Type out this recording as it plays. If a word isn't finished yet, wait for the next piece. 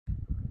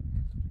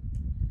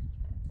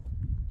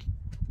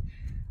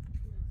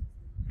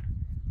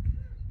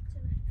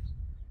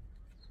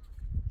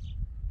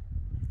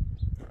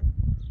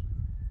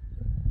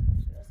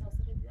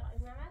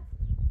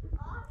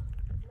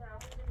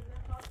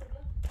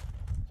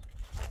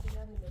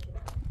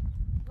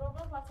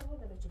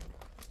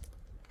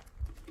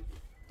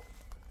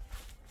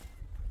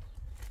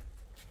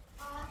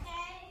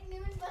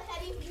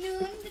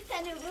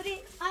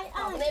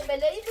میخوایم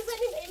بلایی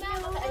بزنیم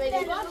ایمان ما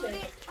خیلی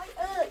باشه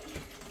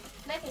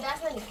نه که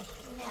دست نمیکنم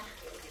نه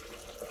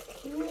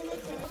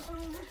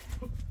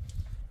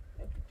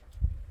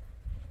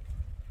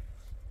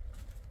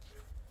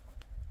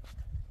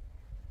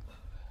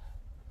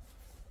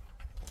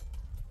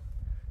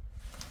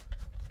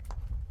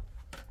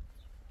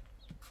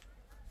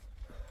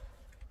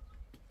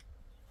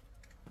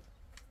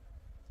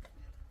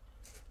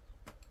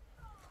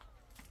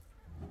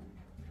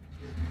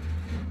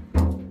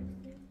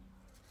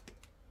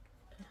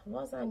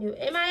بازم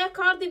ایمان یک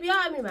کار دی بیا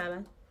امیر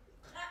محمد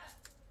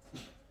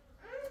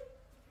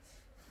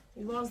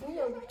باز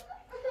میاد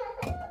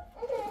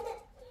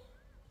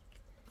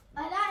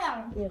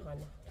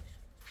میخوانه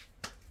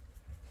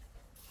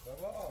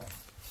بابا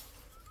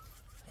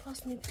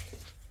خواست میبری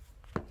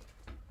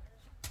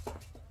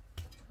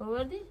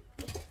آوردی؟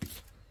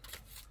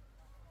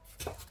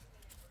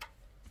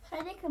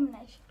 خیلی کم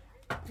نشد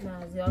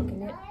نه زیاد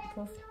کنه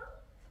پف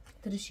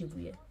ترشی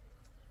بویه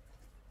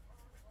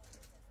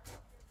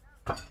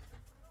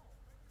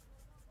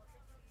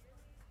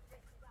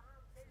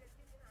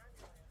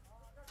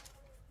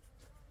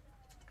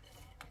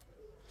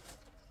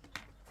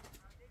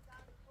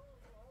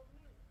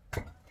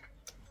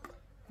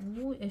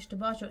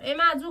اشتباه شد ای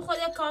مدرو خود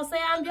یک کاسه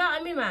هم بیا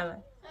امیر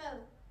محمد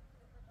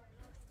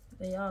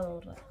به یاد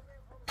اون را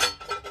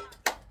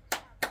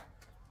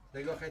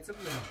دیگه خیلی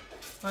بزنم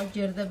ها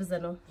جرده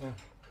بزنم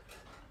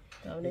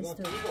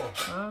دانستو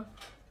ها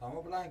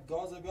تمام بلند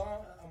گاز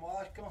بیا اما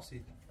اش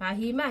کنسید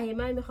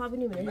هیمه میخواب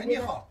نمیره من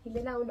میخوام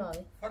هیمه نه اون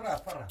آره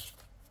فرا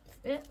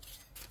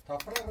تا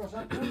فرا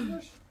روشن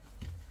کنش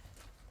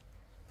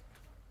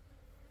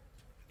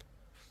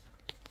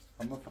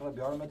اما فرا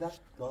بیار مده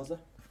گازه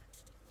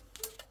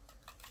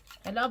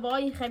الا با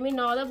این خمیر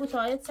ناله بود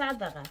تا 100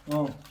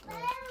 دقیقه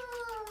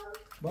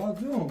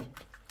بازو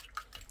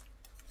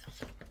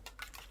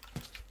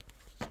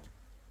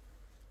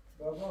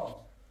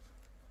بابا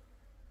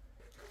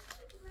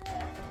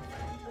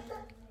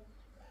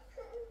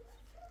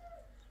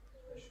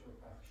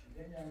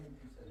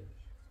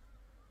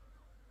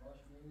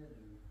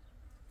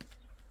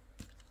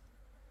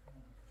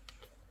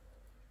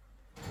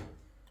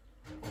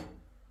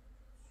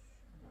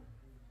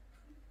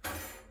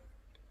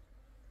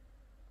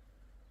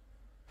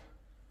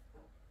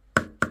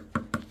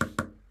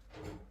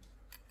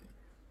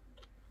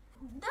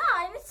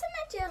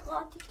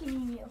قاطی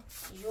کنیم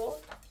یو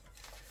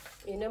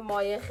اینه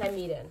مایه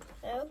خمیرن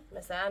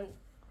مثلا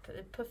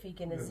پفی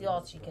کنه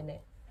زیاد چی کنه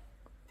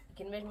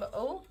کنه من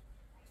او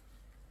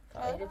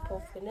خیلی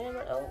پف کنه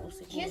من او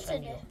اوسی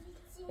کنه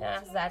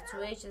نه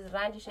زرتوه چیز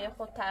رنجش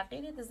خود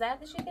تغییری ده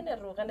زردش کنه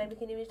روغه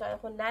نمیکنی میشه تا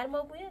خود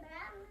نرم بوید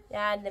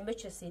یعنی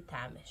نمیچسی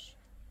طعمش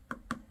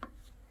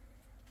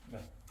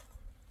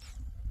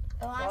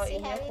با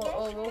اینه خود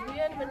او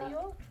بوین من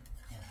یو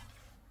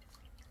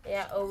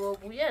یا او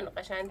بوین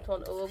قشنگ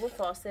تون او بو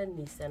فاصل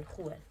نیستن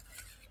خوبه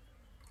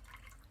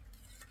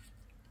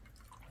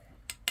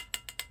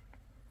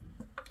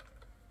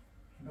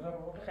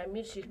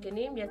خمیر شیر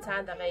کنیم یه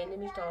چند دقیقه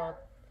نمیشه تا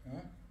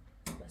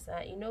مثلا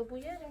اینو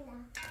بوین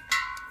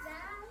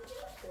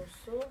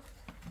بسو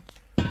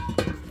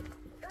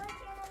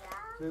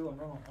بگو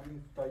نه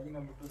همین تایی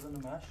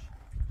بزنمش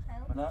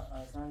من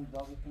اصلا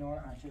داغی کنه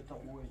انچه تا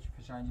او هیچ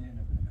پشنجی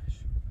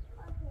نبینمش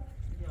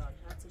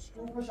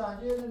اون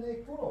پشنجی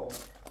نه کرو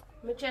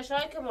من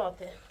چشای که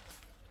ماته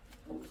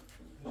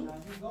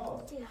پشنجی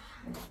دار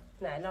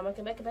نه لاما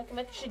که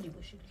بک شدی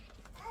باشی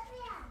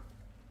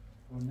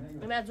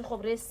من از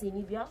خبره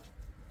سینی بیا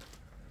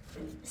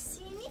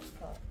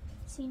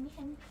سینی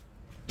همین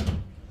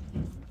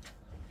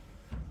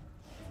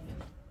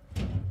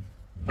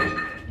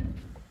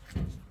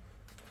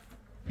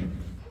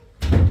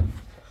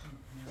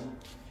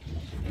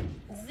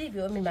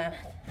زیبیو میمم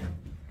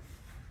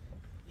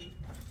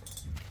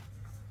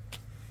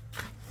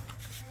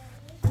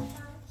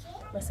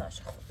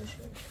مساج خودش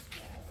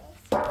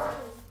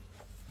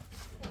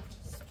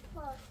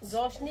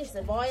زاش نیست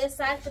باید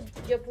سلط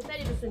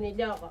جپوتری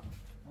بسونید آقا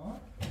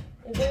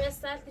باید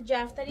سلط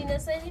جفتری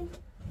نساییم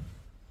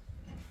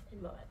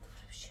این باید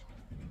بروشید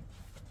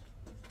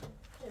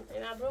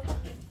این مبروک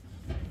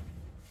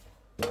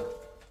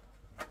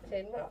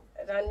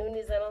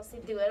رنونی زنان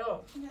سیب دیگران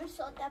نه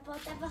ساده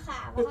پاته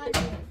بخواه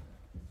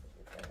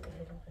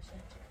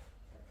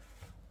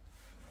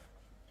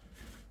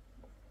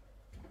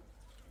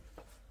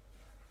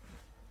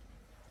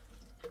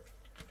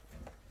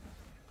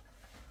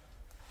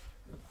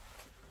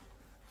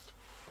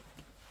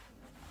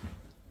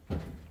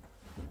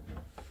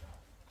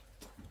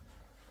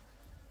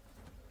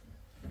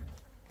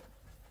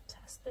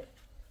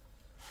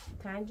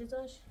تنجی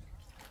داشت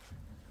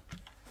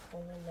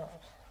اون نه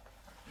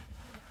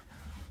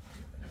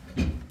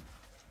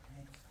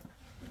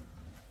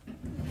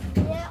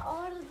یه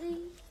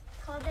آردی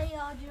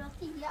کاده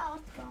آجراتی یه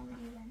آرد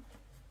کاملیدن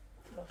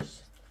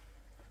باشه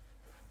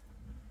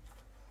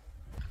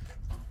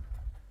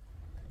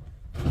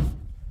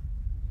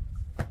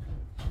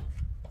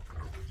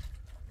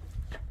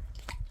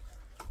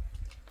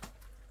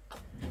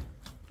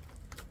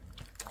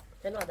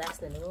Den var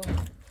därst nu.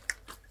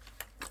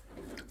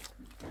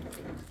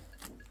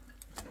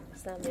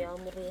 Sen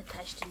yağmurluya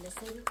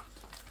taştırlasın.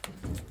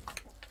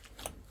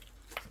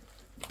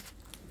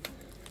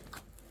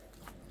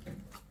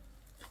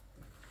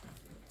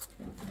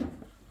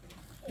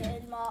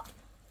 الماء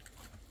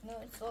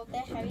صوته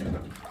حبيبي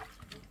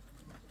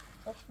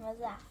خوش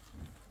مزه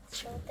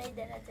صوته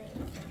درجه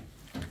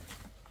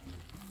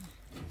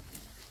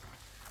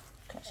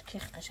Kaş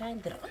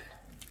قشنگ درن.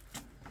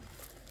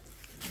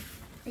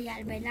 دیگه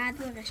البنات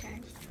و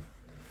قشنگ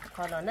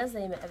حالا نه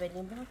زي ما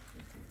اولین بار.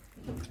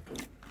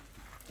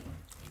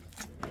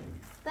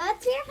 بعد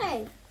چی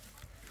خیلی؟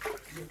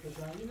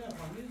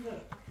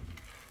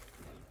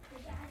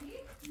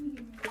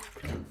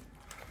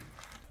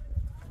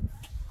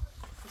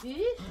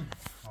 بیش؟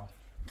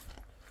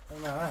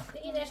 نه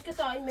اینش که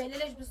تا این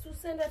میلش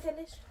بسوسن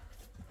رتلش.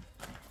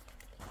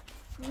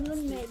 نون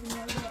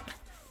میدونه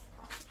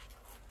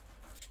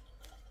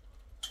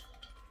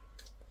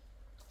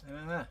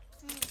نه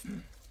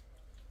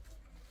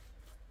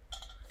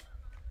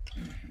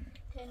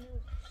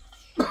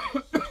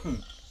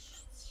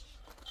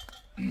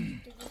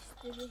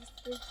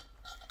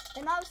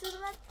Ben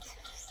avsızım et.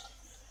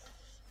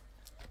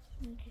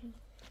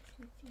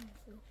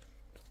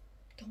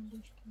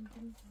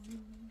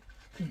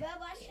 Ben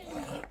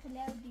başlayayım.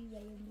 Pilav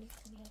diyeyim.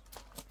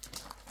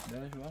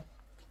 نه شو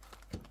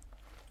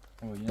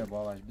او yine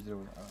bağlaş bir de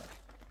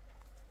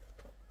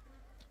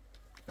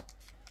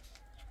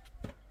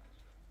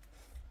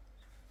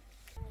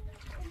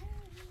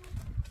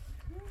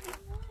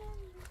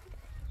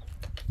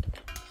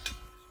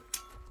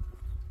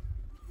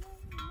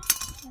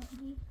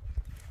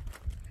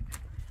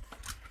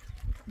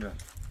Gel.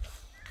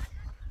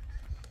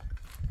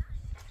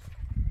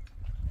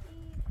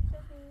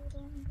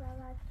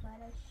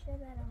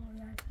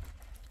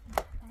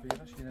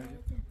 Biraz şeyler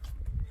yap.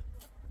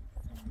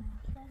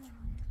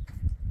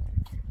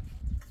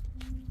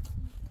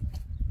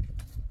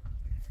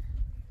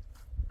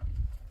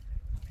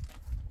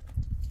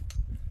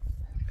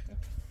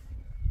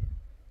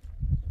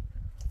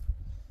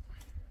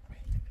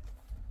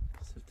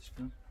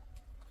 Sırtışkın.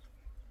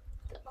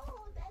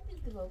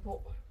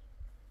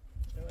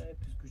 Evet,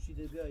 püsküşü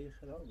de bir ayı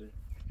خرابه.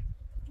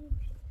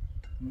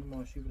 Bunun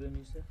maaşı bile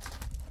neyse.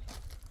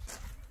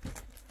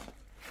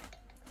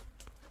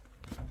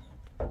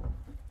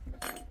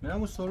 من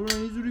همون سالون رو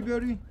یه جوری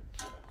بیاری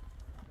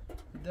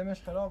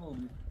دمش خراب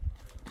بود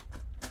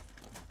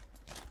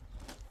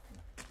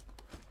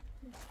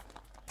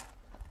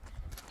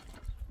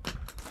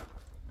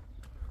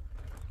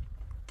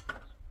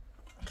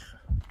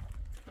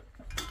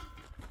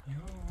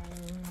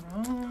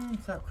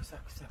سب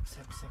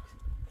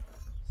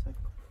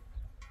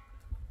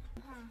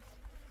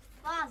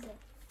Bazı.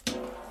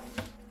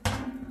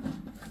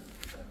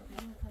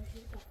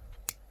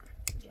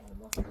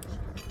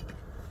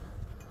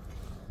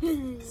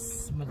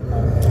 بسم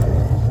الله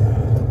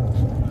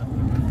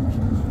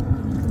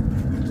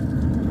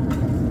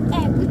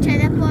Bu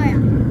telefoya.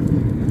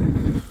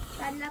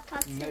 Ben de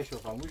pas. نه شو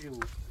خاموشی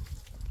بود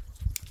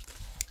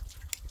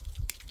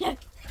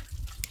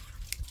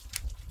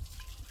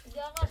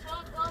Ya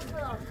aşağı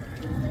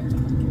kalsın.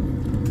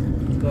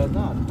 گاز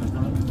نه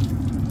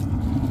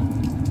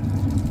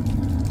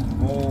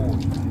اوه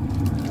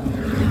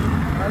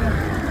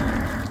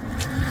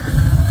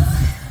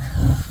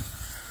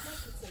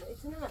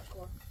İçine bak.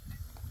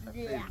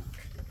 Diyak.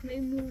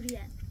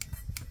 Memuriyen.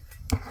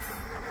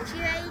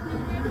 Çiğneyi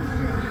dinledim.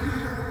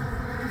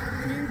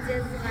 Min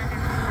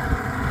cezgara.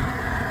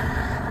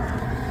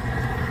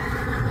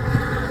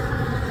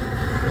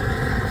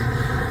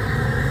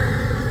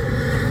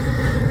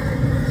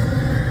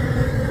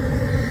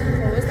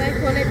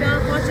 کنه بیان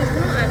خواهدش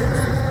کنم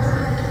عروس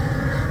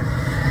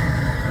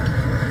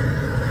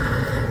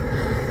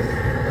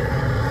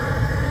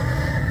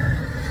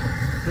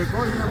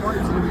تکان اینه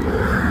باید چیزی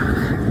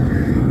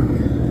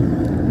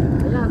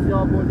این از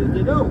یاد بردی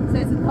جلو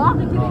سیسی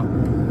تاقی کنه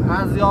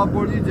از یاد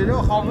بردی جلو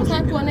خاموش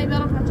مثلا کنه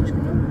بیان خواهدش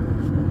کنم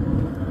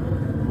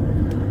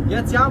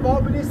یه تیم با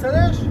بینی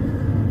سرش چی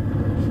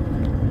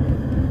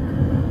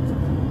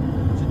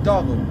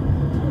داغو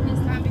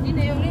نیستم بینی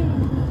نیوریم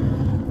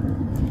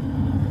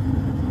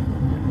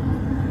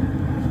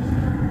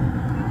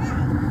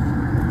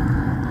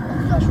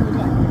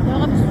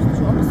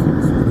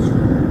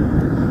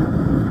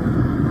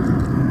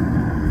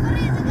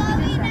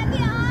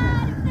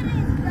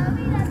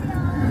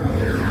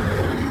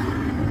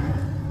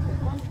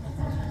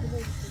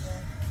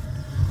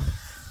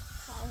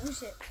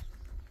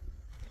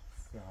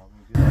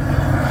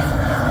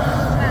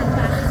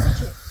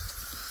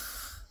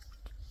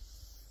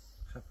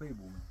خفه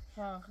بود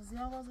ها خزی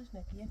آوازش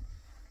نکیه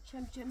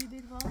چمی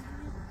بید باز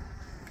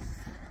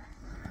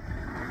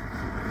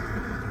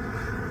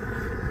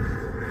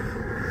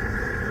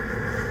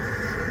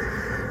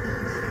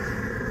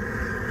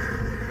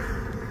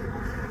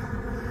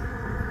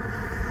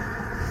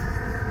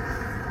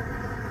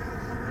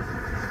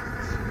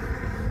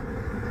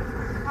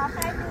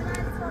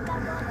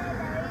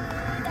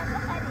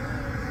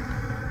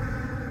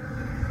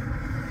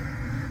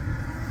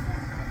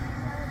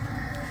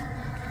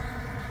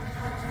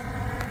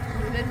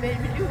Sen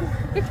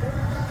mecbur.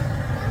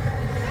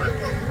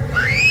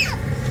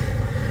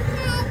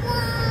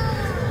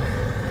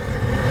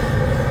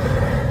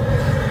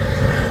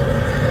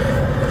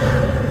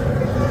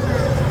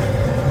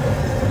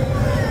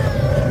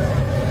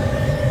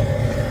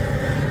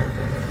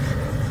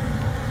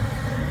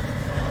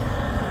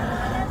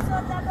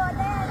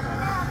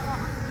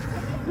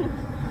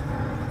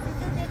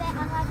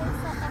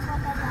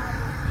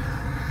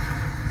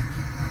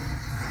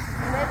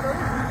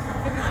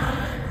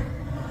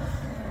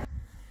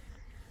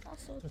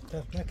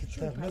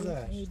 تر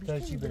نزاش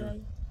ترچی بره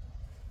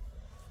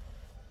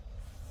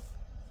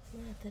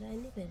نه ترای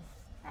نبره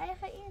Ay,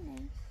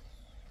 خیلی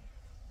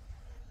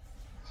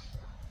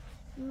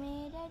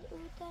میره او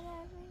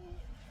طرف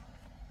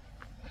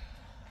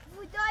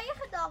بودای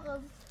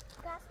خداقم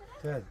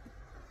تر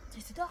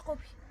چیزی تا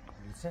خوبی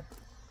بیچه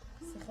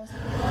سخواست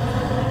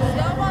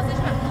یا بازش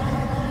من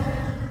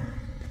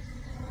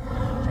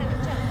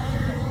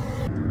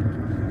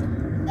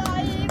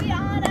دایی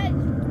بیاره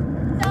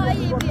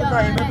دایی دایی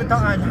بیاره بتا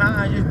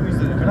انجش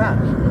بویزه نه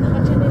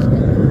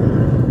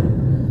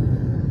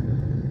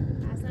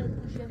اصلا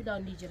گوشه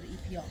بدان لیجر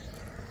ایپیا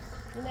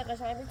این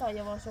قشنگی تا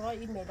یواش یواش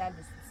این میدل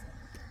بسوزه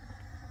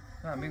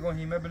نه میگم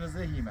هیمه بنزه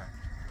هیمه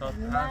تا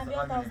هیمه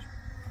بیا تا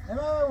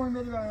اما اون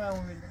میری و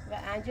اون میری و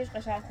انجش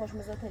قشنگ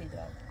خوشمزه تری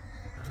داره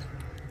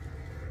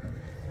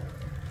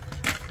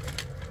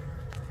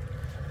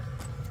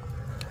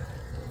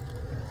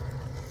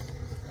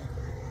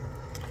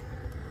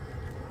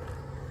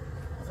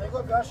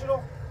سیگو بیاشی رو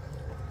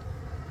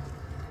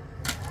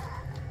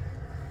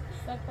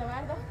سکت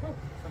برده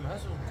سمه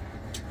هستو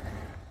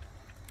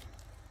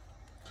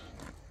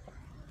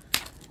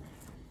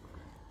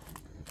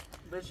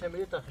بهش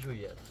همیه تا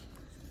خشویه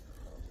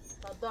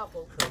تا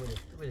داغو خبونی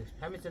تو بدش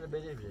همین تنه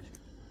بدش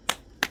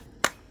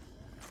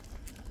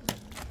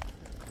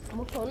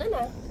مکنه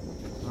نه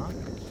ها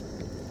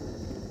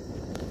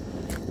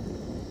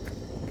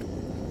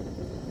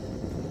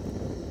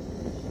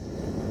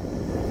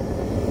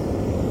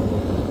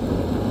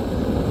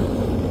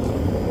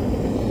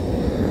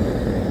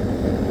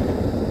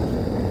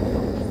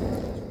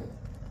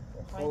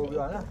خوب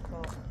یا نه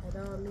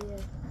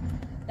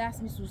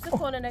دست میسوزه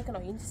کنه نکنه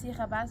این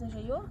سیخه بس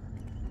نشه یو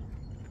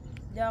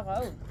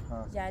داغو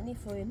یعنی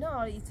فوی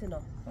نار ایتنا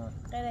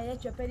غیره یه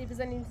چپری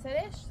بزنیم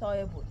سرش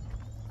سایه بود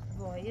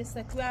وای یه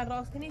سکوی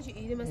راست کنی چه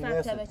ایده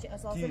مثلا تبچه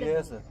اساسه تیر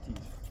لگو تیر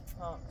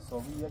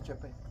صوبی یه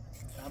چپری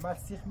اما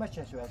سیخ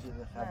مچه شو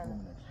هشه خرد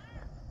بومنش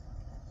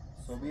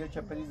صوبی یه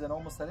چپری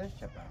زنام سرش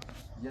چپر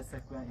یه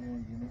سکوی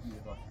اینه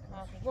ایده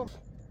راست گم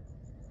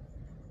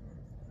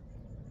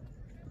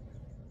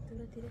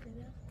تو تیره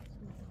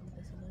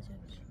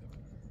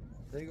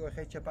ببین دیگه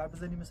خیلی چپر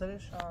بزنیم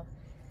سرش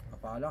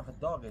فعلا خد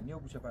داغه نیو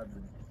بو چپر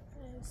بزنیم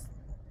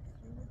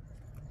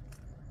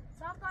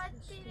فقط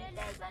تیره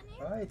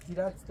لزنی های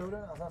تیرات استوره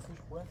اصلا سوش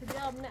خوبه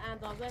تیره آبنه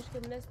اندازش که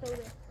من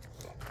استوره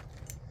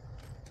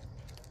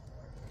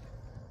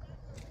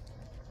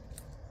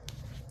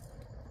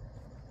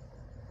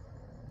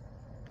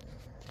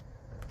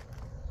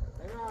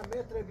اینا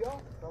متر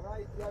بیا شما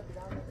این تیرات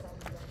بیدن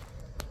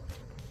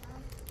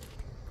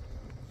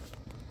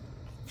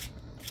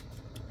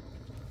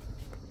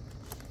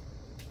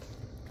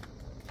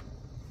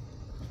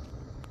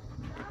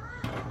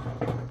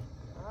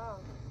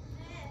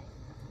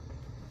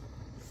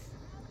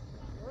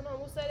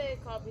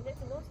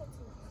کابینت نو سر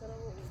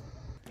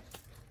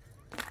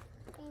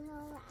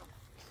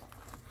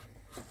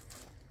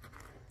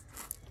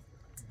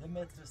دو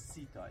متر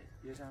 30 تای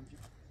یه جمجی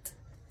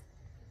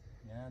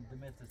یعنی 2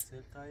 متر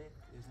 30 تای یه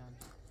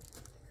جمجی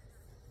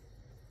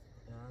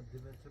یعنی 2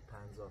 متر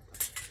 50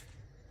 تای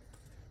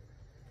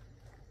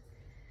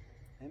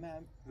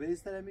همه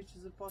ویستر همی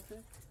چیز پاته؟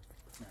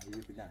 نه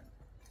یه بلند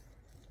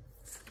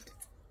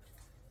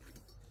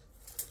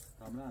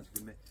کاملا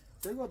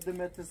بگو 2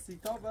 متر 30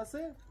 تا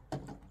بسه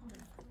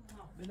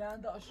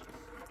بلند داشت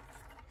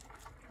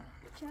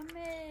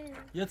چمه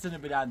یه تنه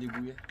بلندی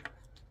بویه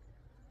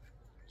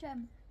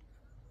چم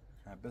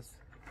نه بس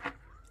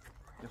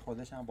یه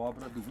خودش هم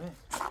باب را دومه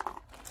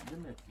 2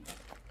 متری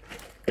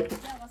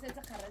لا واسه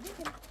تقربي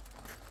كده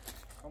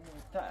هم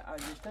تا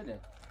انجشتله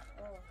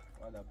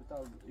ولا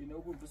بتاع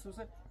ينوبوا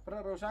بسوسه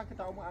برا روشان که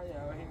تاوم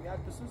همیات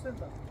بسوسه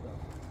انت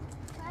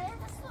هاي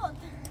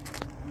الصوت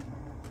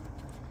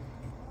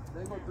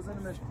دیگه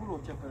بزنیم مشغول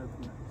و چپرت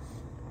کنه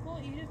هو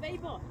يريد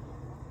بيبا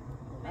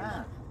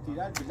نه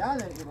تیرال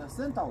بلانه این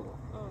سنت اولو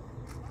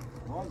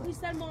والله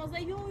يشتر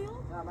مغازه يو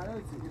نه من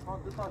نمی‌دونم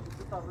ایفان دو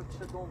تا رو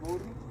چه دون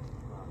بوری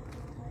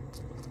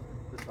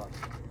دو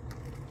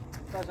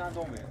تا جان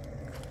دون میاد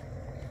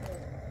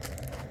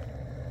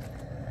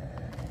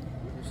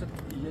بوسه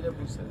یه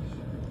بوسش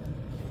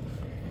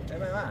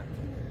من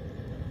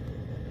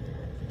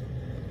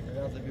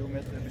از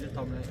بیومتر بده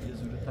تامن یه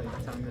زوره تا یه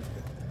تامن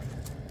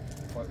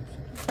خواهد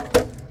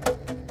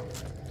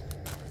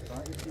تا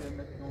یه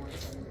متر نو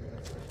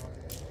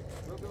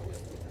لو بقول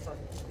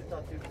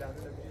تاتي بلاد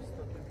ولا بجوز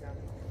تاتي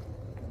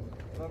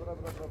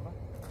بلاد برا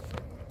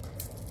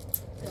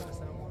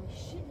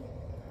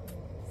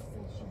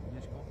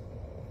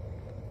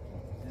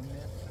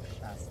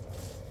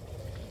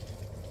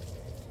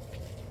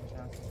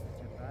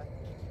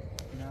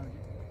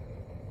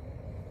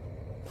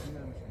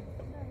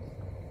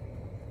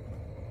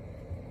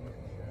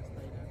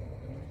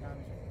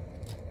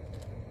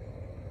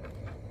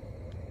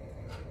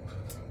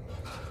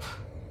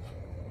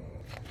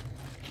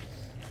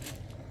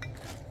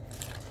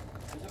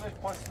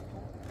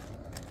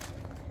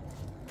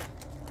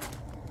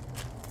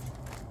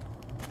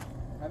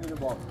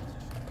اینو باز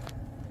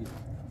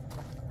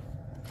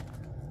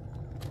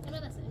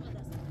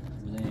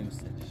بزنیم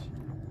سرش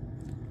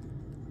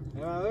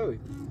ایمان اوی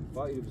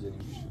با اینو بزنیم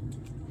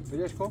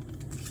بریش کن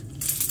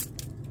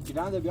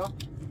چیلنده بیا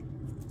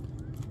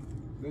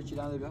بیا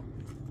چیلنده بیا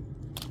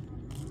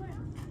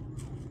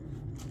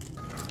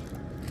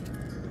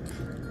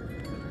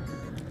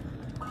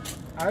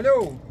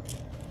الو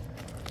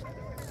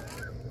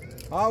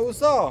ها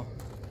اوسا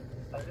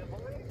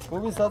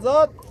خوبی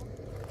سازاد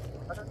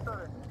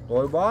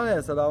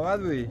قربانه سلامت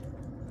بوی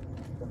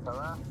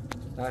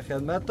در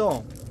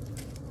خدمتم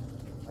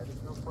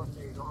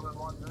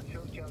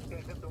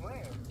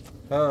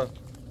ها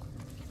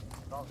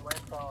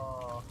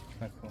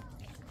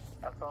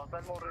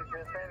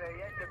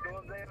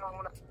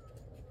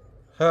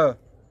ها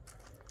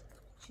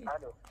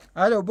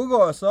الو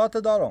بگو ساعت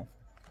دارم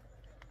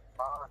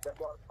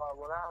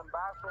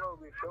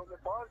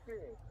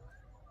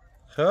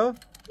خب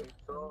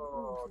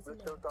دو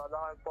تا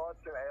آدم پاس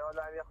که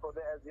ایالم یه خود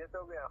اذیت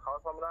رو بیان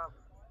خواستم رم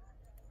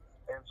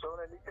امشون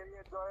لیتر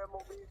یه جای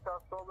موبیل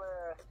تا صبح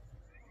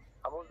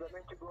همون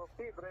زمین که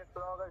گفتی برای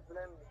سراغش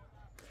بریم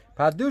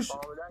پس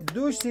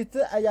دوش سیته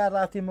اگر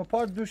رفتیم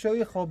پارک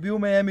دوشوی خواب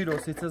بیومه یمی رو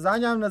سیته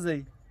زنگ هم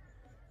نزهی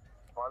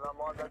حالا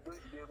ما در دوش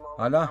دیر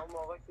ما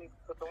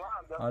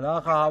حالا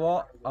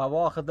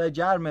هوا خدای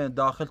جرمه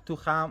داخل تو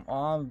خم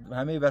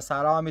همه به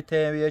سرا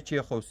میته یه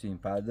چی خوستیم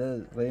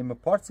پرده ریم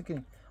پارک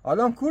سکنیم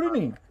حالا هم کوری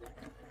نیم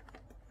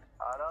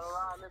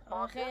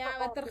آخه یا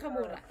بطر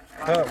خموره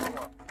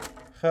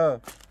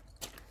خب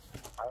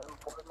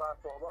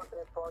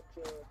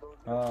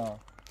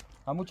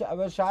همون چه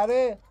اول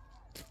شهره؟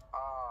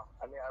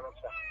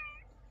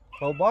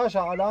 خب باشه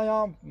حالا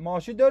یا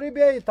ماشی داری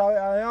بیایی تا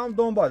ایام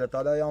دنبالت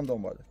حالا ایام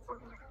دنبالت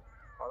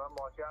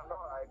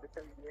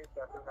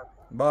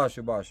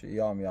باشه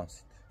ایام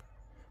سید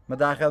من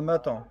در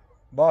خدمتم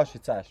باشه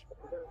چشم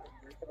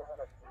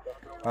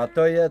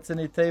حتی یه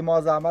سنیته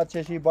ما زحمت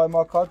چشی بای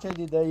ما کار چه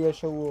دیده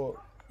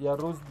یه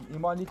روز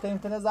ایمانی تا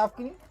امتنه زفت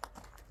کنیم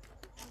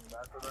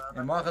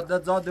ما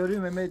خدت زاد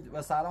داریم امید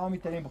و سرها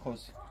میتریم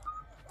بخوصیم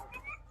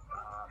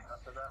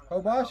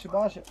خب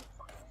باشه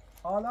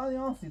حالا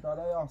یانسید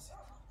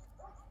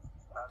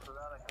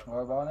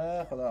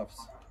قربانه خداحافظ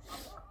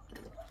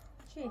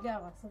چی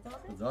جواب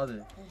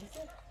زاده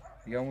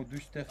دیگه همون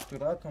دوش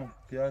تختوراتون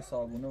پیای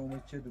صابونه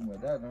اون چه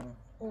دومده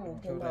او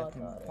که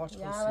ناداره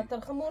یا بطر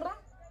خموره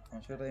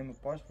آنچه ریم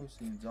پاش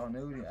خوستیم جا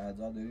نوری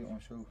اعضا داری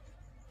آنشو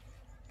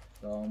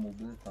دا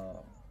موبیل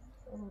تا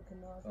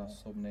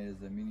صبح نه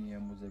زمینی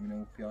همون زمین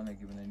همون پیانه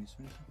که بنه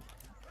نیستون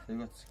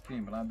دیگه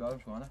سکریم برام بیارم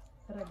شما نه؟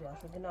 برام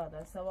شو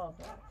گناده سواب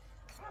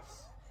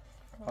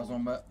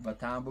خواستم به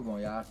تم بگم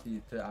یه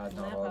هفتی تو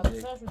اعضا نه رازه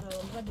پساشو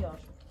دارم برام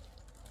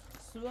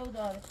سواب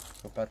داره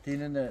خب پتی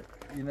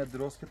اینه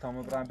درست که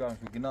تمام برام بیارم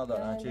شو گناه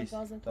دارم چیست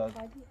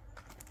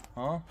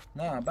ها؟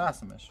 نه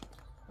بحثمش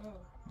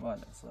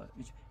والا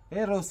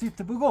ای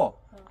روسیت بگو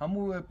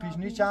همو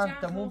پیشنی چند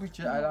تموم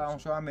بیچه الان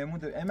شو هم میمون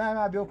ده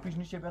اما بیا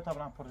پیشنی چه بیا تا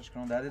برام پرش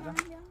کنم در دیدم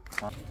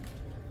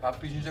ها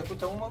پیشنی چه کو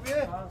تموم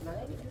بیه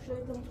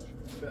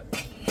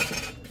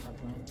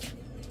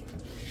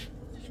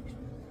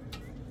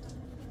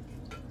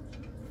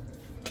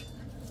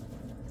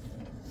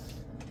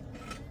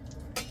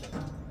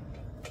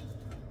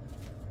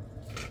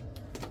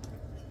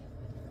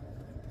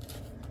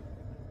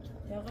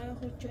یا آقای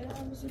خود چرا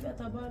هم مصیبت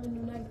تا بار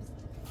نونه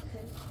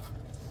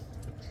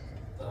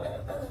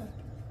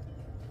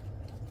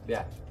بیا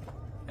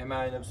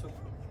اما اینم سو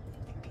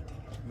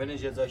بنی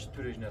جزاش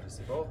توریج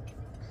نرسی با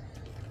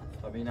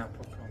تا بینم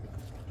پکم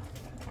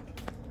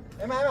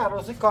اما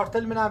روزی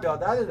کارتل منم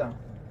بیاد دیدم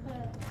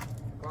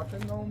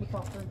کارتل نمون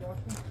بتافتن بیاد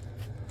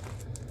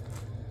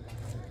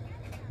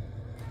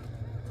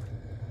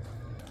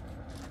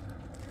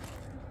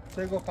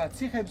تگو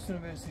پاتسی خیبسونو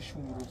برسی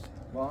شوم روز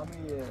با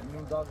همی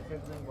نوداد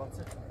خیبزنی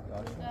باتسی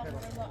یارشون خیلی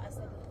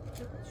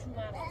شو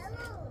مرد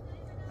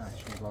نه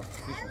شو راست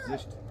شو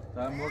زشت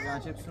در مورد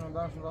گنچه بسونم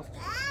دارم شو راست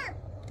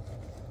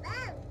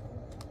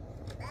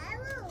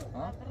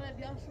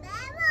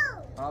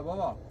ها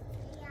بابا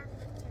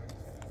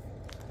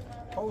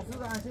خوصی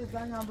گنچه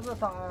زنگ هم بذار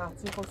تا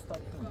احتی خوصی تا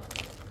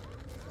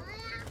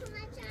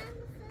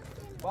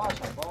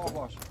باشه بابا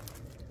باشه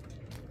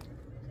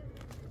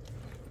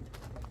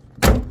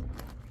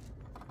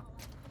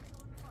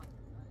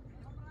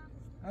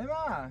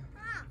ایمان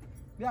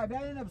بیا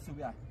اینه بسو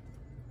بیا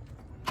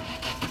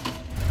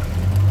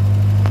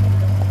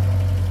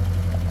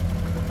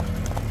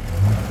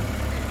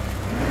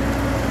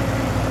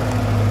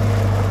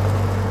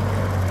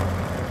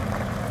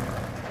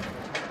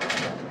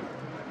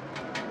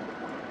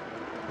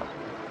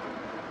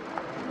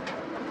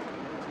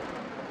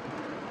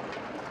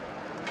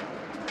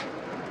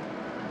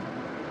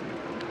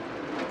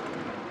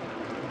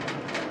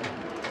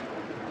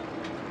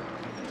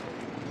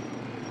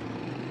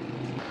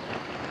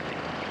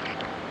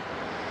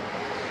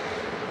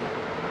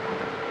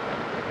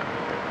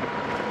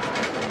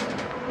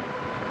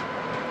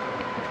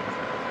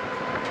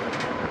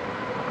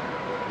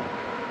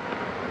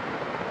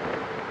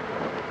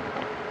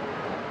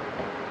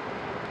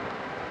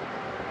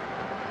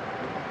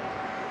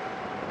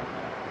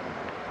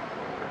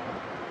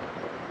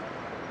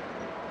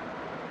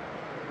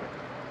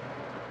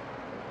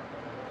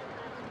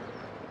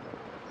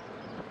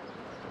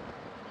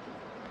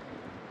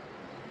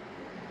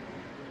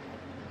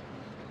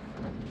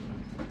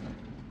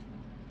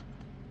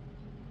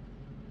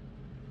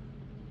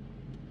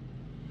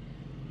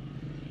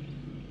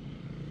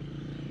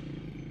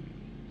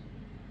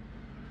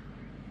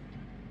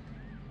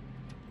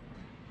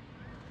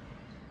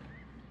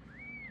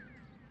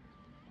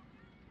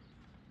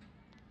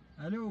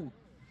الو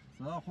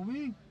صدا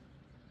خوبی؟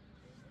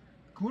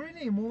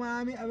 کورینی مو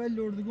همین اول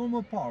لردگم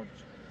و پارچ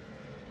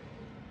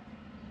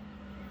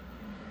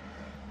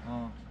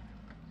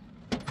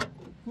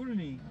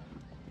کورینی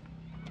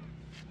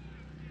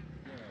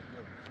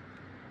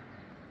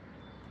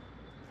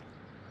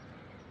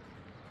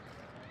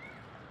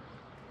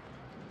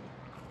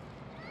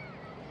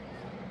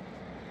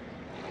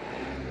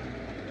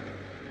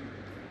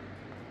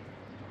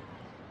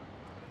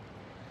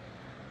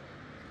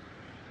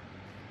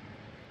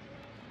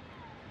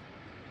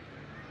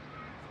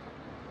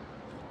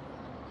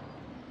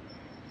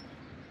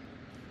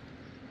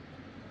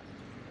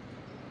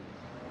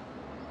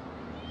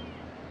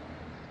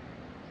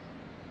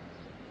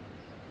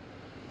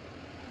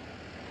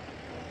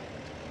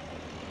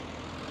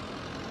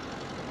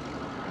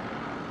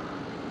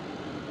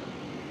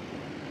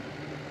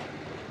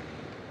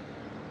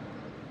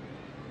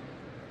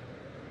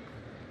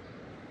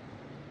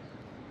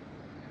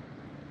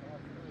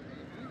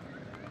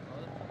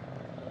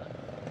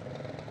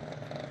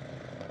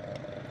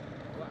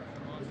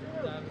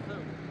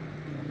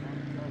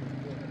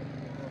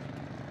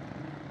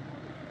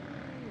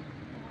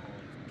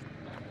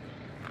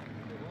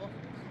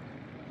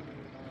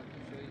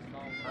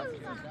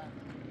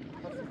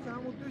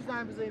همون دوش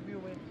زنگ بزنی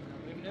بیومه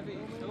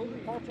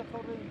پارچه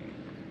خوره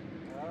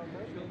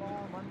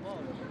من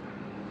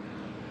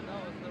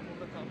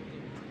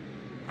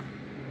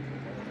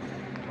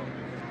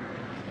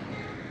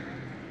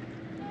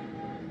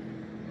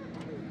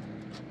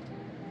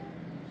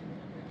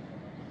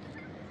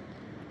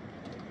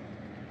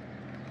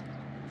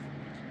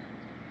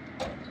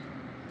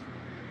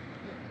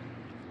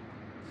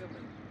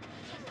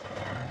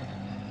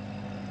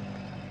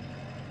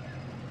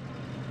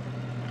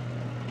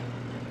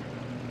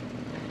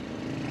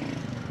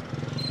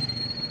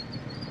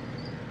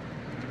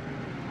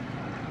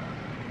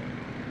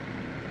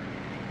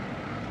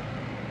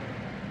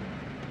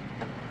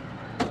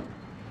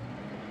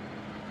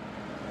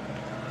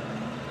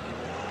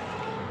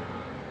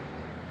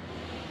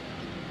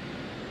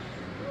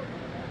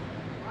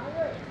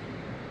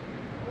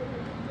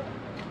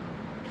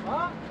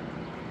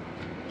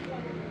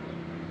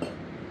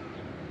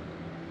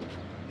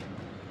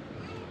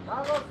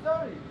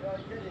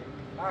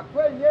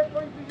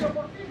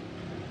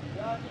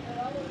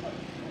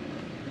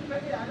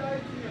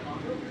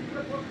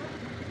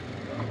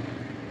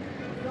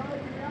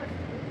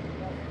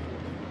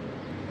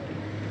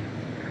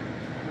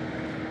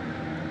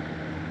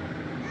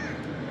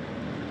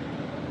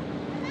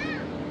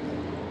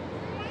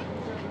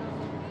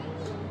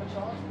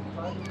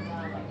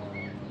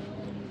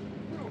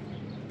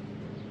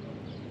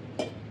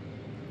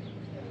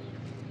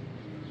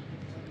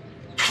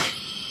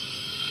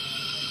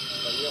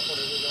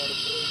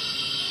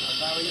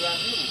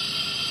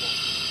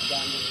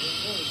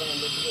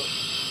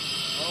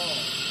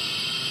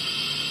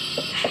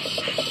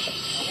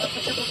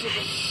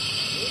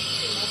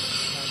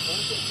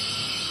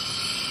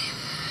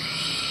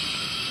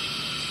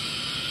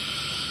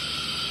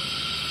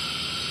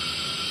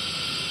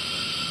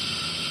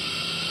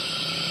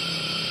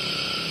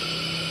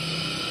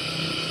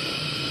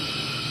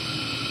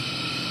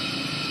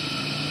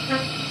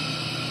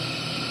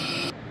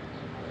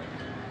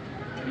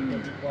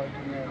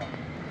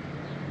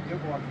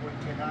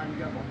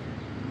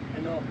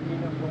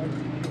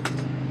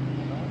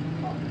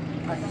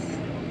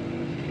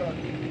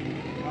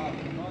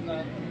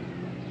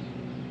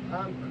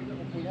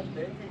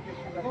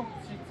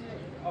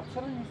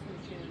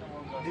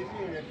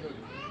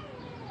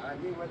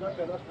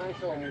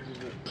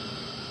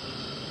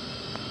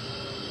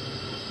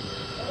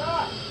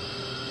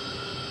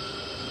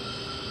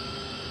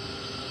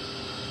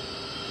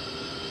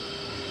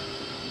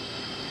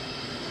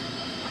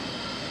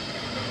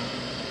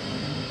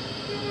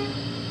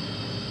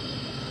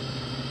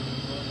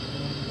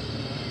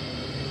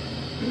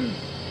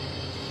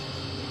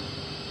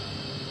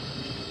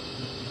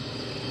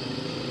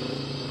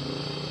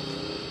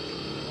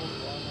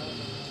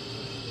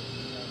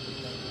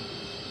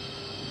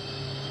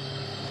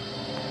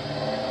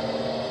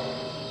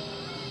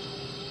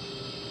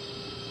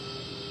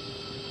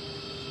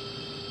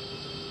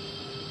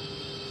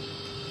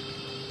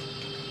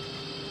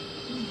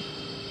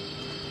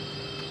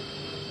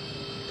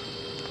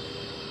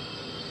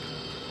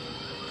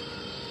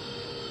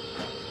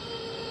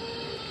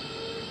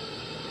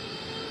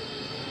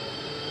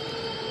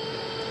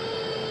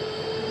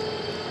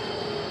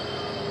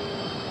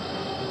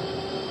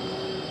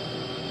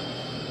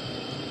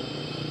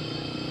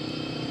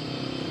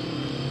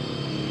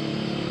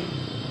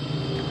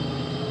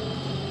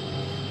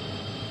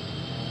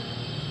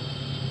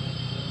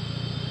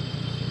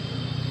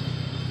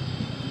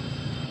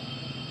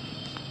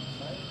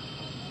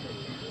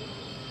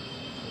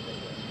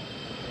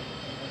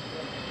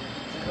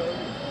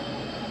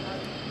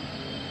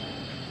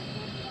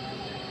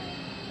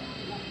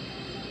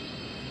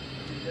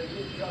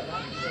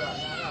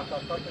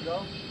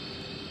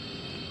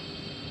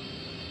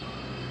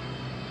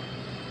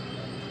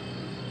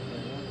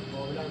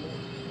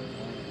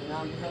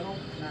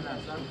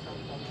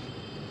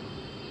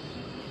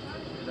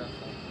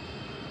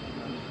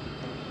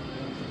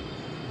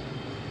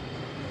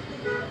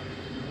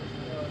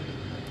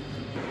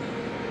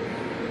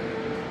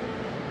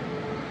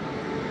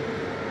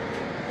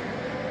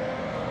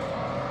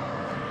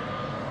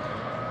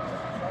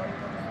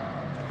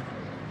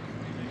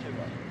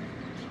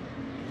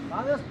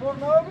Hannes por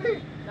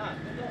novi?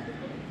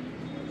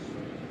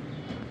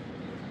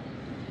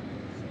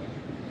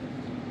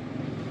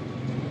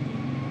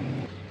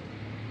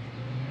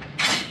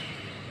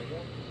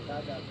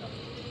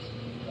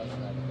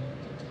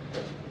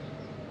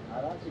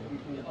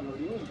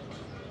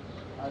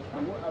 از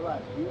همون اول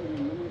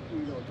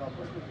نمی‌تونی رو تا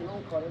پس که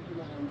اون کاری که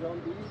انجام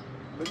بدی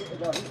ولی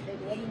اداره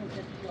خیلی ولی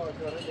میشه که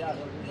آزاره در حال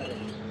بره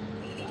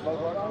با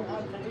باران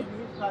هر خیلی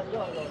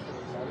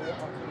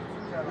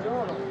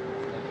 250,000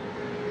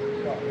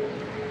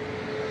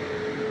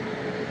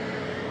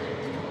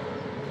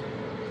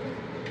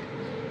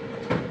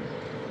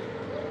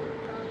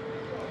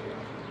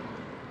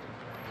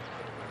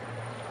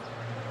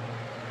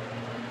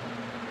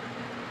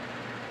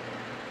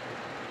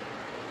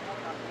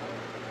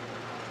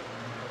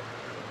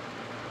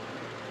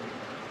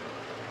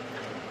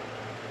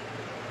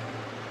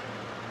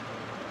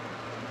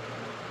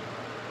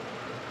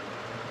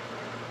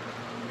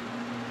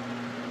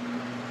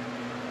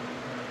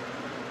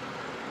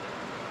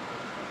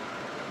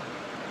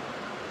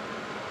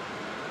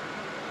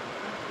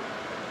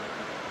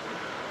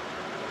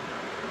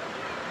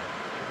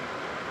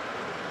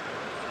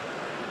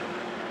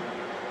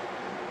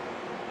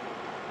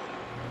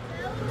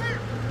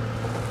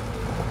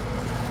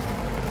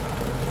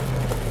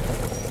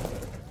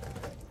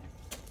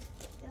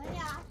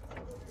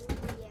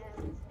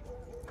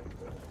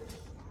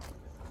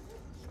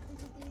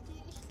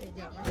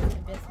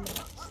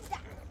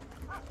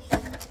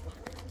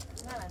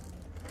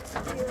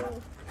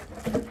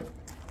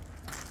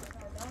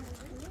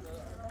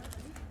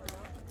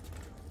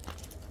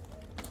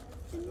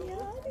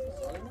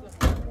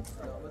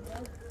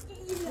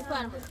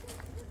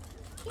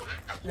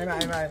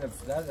 نه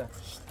نفس درده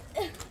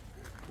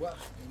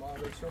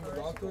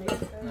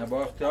نه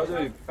با اختیار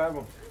داری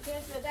بفرما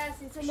کس به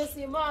درسی تو مثل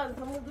ایمان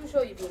همون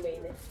دوشایی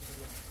بیمینه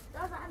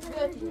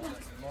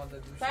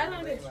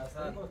فرمان بید تو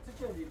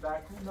چه دی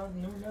برکون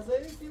نون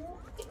نظری دیمو؟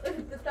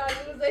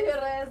 تانو زیر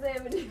رازه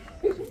منی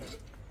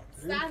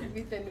سند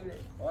بیت نونه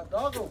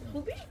داغو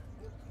خوبی؟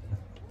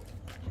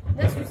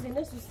 نسوسی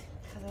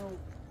خراب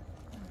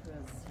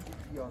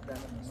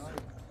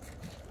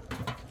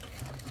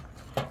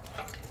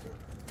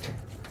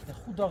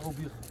خود داغو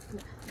بیخ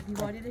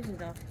دیواری رشن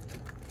داغ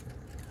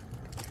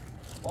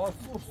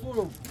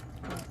سورو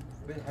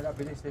هلا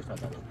بلیش لیش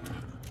نداره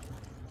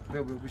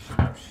بيو بيش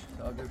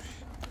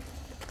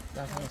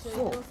ده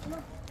صوت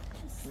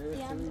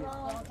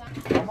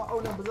اما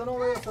اولا بزنوا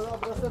ويا صدا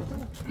براسته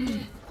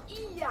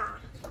إيا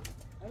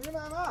انا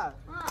ماما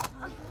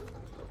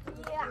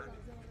إيا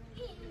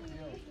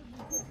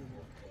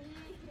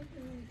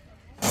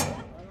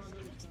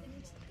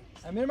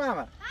امیر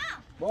ماما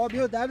با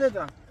بیا در دادم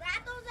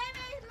راتو زي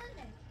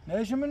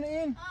نيش من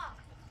این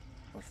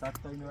وسط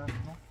تا اینو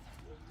اسمه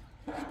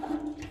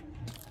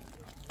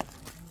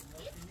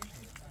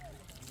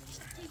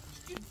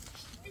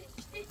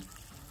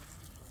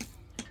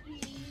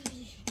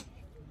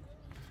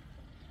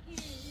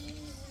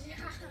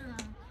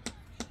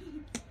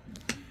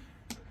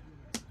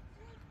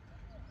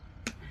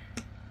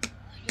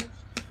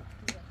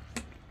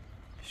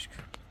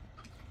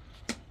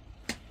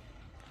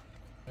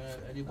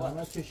علی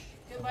بالا چش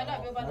بیا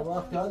بالا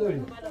وقت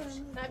داریم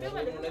نه بیا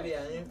بالا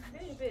یعنی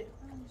بیا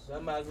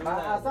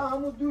اصلا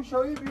همون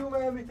دوشایی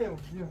بیومه میتیم ها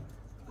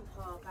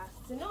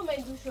پس نه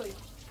من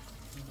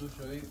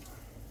دوشایی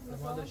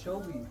ما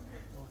شوبی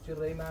چه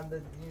رای من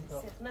دادین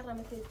تا سخنه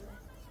رمته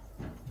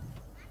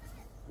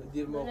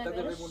دیر موقع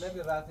بمونه بی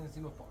رات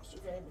نسیم پاس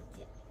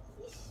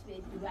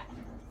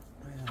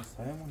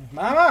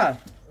محمد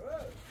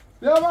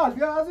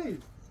بیا عزیز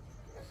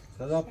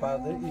صدا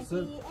پرده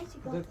ایسر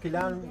در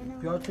کلان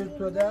پیاچر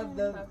تو در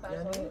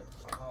یعنی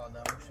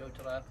آدم شو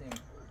تراتیم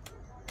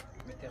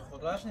میته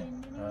خود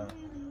راشنیم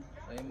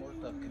این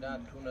مورد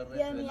کلان تون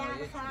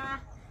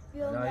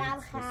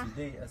رفت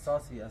رسیده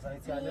اساسی اصلا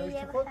ایتی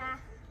علیهش چی خود؟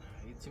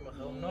 ایتی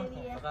مخوام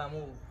نکنم فقط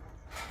همون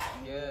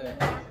یه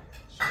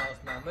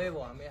شناسنامه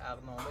و همه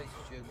اقنامه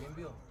چیزیم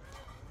بیو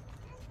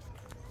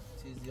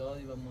چیز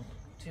زیادی و من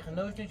چیخ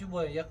نوشتن چی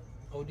باید یک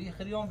قولی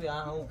خریام بیا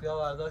همون پیا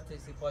ورداشت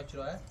تیسی پاچ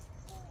راه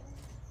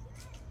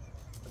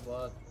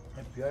باید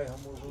پیای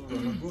همون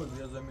رو بود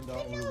یا زمین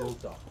دارم اون رو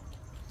بود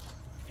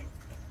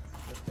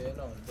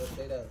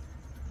خیلی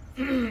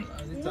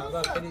از این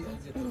تعبیر خیلی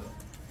ازیت بود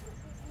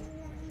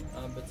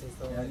هم به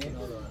تستان یعنی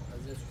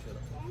ازیت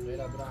شد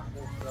غیر ابراهیم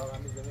بود را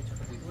همین زمین چه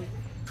خیلی بود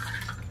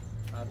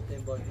هر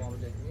تیم باش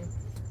معامله کنیم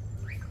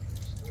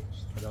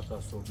حالا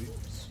تا صبحی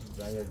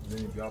زنگ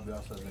زنی بیا از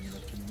زمین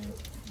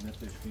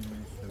نتش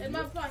فیلم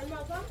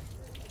المطعم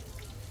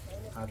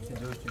همچین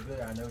دوستی بیا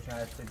یعنی وش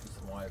هست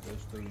اسمای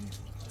بهش تو این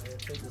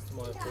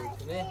اسمای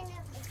پروتینه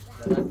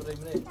درک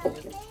بریم نه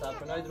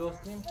تاپنای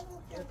درست کنیم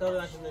یا تا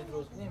انجام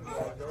درست کنیم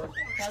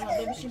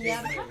tamam ببیشیم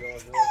بیار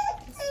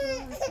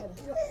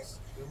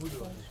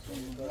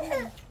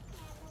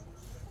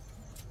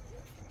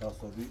تا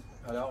صبحی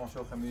حالا اون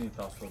شو خمیدین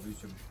تا صبحی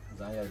چه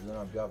زنگ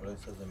زنم بیا برای از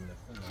زمین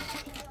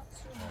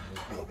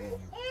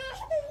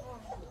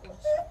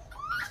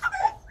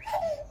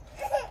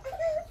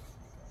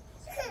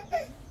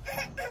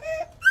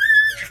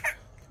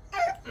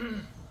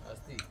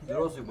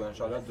درستی بود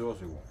انشالله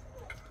درستی بود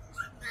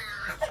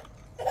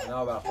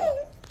نه بخدا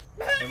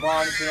ما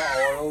همیتونه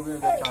آوارو بیم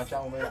در چند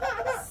اومد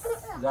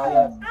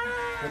زیاده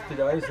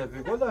ابتدایی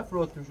سفید گل در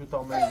فروت میشو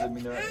تا من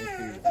زمینه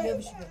بیا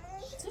بشی بیا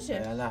چه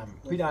شه؟ نه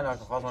پیل انش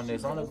خواستان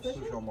نیسان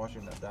بسوش و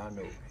ماشین در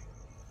نو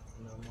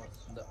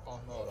ده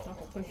آنها را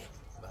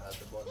بعد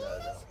با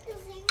درد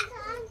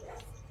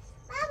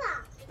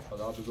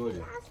خدا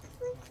بگوری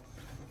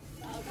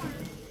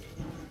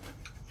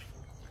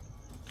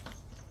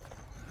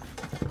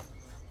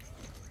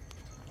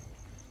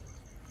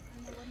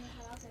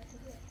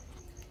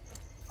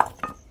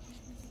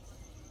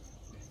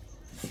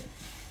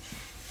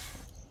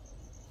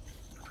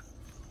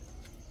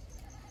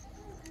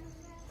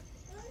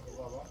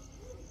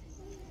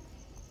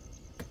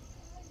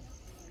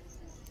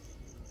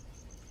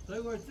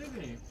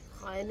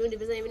خواهی نونی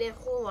بزنیم اینه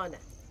خوبانه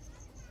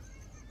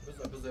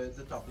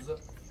بذار تا بذار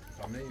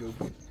تامنه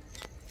یوگی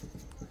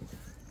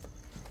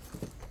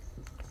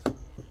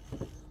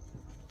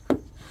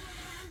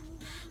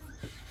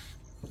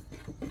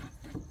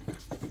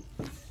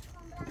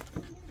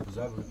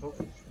بذار بخور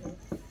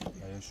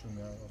ایشون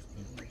میاد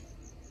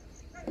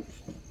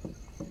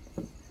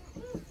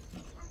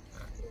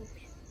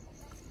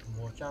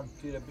محکم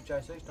تیره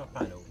بچایسش تا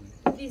پنه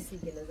بود دیسی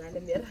که نزنه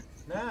میره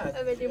نه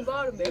اولین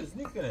بار میره درز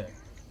نیکنه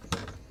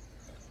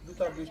دو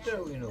تا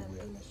بیشتر و اینو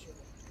بوید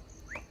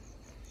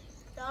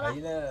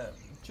اینه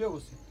چه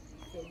بوسی؟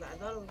 این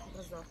بعدا رو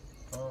رضا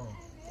آه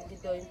اگه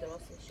دایم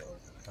دراسته شد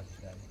خواهی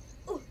داری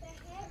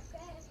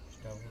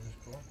شکر بودش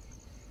کن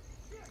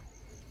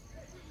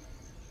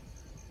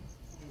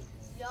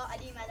یا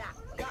علی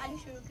مدع یا علی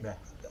شروع کن به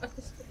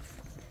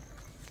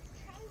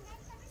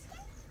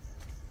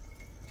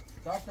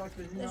تاک تاک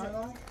بجیم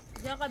حالا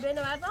جا قبل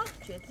بردار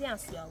چطوری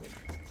انسیا بود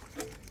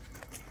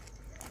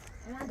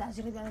من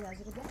دجری بیان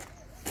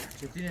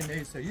چطوری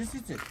نیسته یه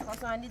سیچه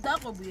خواستم هنی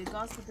داغ بویه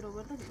گاز که رو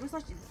برده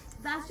روساش چیزی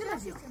دست چرا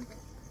بیا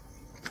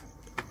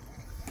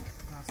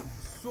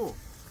سو این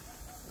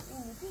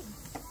میدی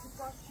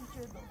باش چی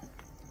شده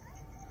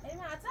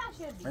ایمه حتی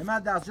شدی ایمه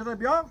دست چرا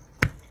بیا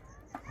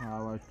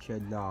هوا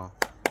چلا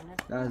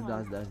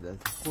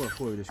دست خوب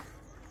بلش کن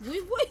بوی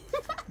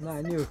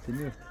نه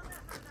نیفته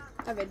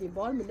اولین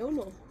بار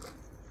منونو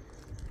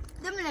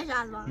دمنش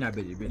الان نه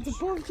بری تو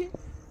پوم چی؟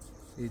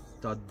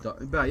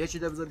 بیا یه چی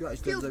ده بذار بیا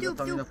اشته بذار بیا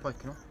تا اینه پاک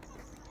کنم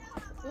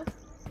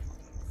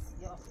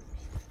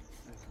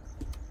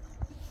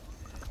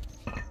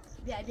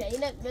بیا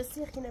اینه به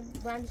سیخ کنه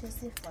بندش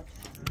سیخ باش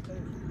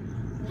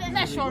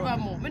نه شوربه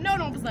مو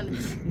منونو بزنم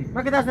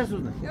ما که دست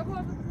نسوزنه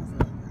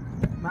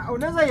ما او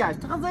نزایش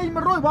تخن زایی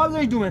من روی باید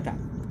زایی دومتر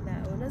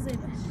نه اونه زیبش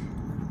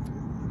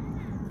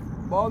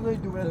باید زایی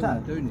دومتر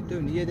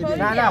تونی یه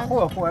ده نه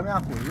خوبه همین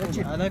خوبه یه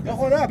چی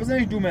خوبه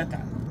بزنیش دومتر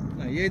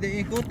نه یه ده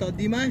این کن تا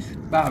دیمش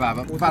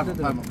فرم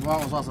ما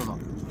اساس دا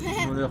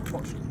نونه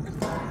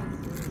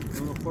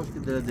خوش که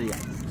دل دیگه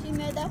چی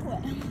میده خواه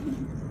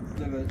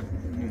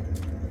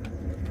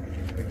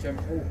بکم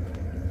او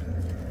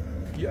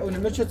یه اونه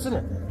مچه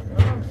چنه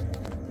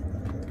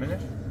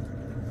منش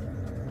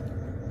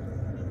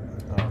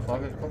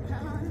فاقش کن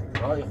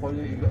یه خود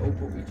او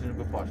پو ایچنه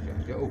به پاش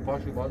کرد که او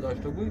پاشو باید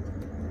داشته بود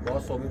باید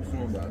صابه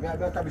بسونم دارم یه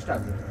البته بیشتر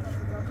بود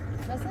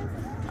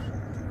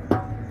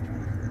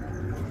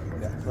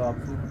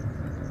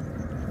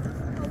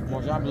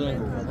موجه هم بزنیم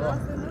بود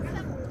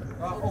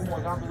او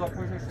موجه هم بزن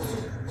پوشش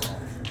شده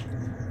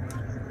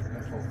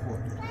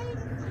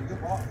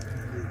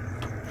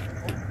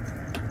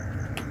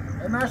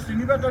من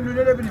سینی بتا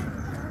نونه ببینیم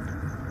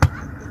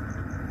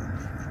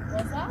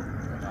بازا؟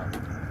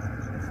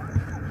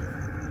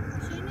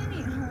 چینی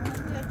نی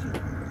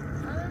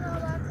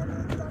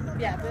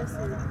بیا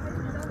بسید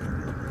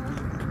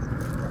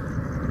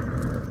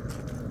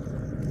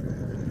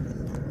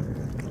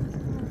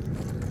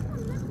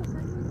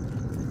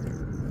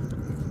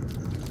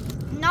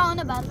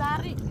نه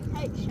برداری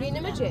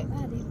نمه چه؟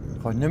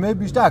 خب نمه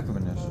بیشتر که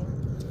بنش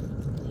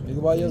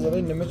دیگه باید یه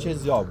ذره نمه چه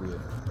زیاد بوده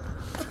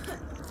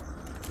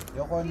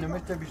یا خود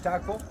نمه چه بیشتر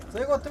کن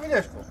سه گفت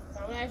میدش کن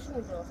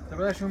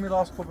تبرش می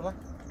راست کن برای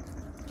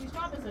بیشتر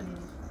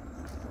بزنید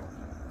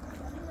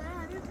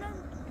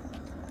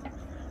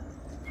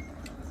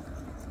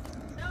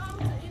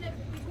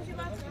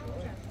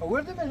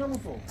ورده میشم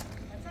تو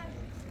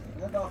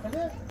یا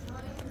داخله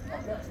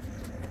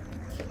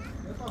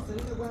یا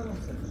تاثیری نگوانم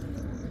سه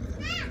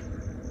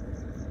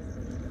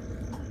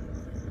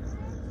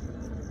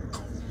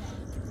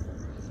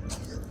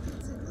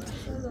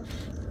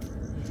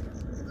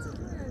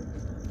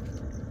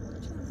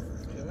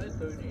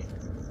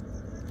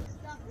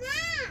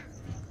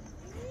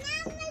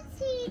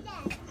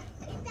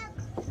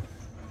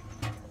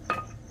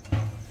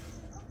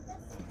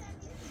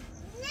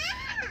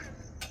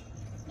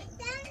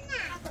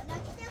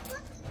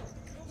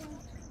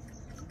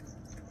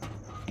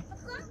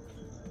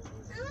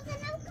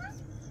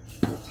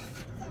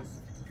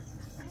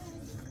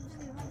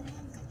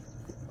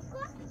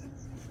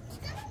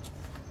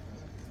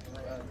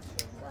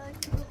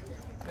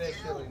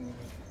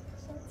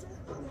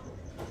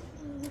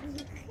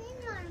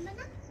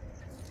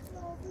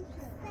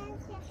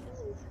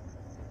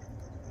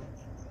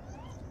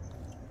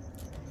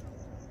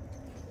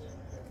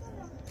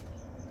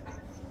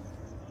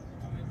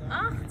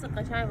خط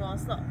قشنگ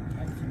واسه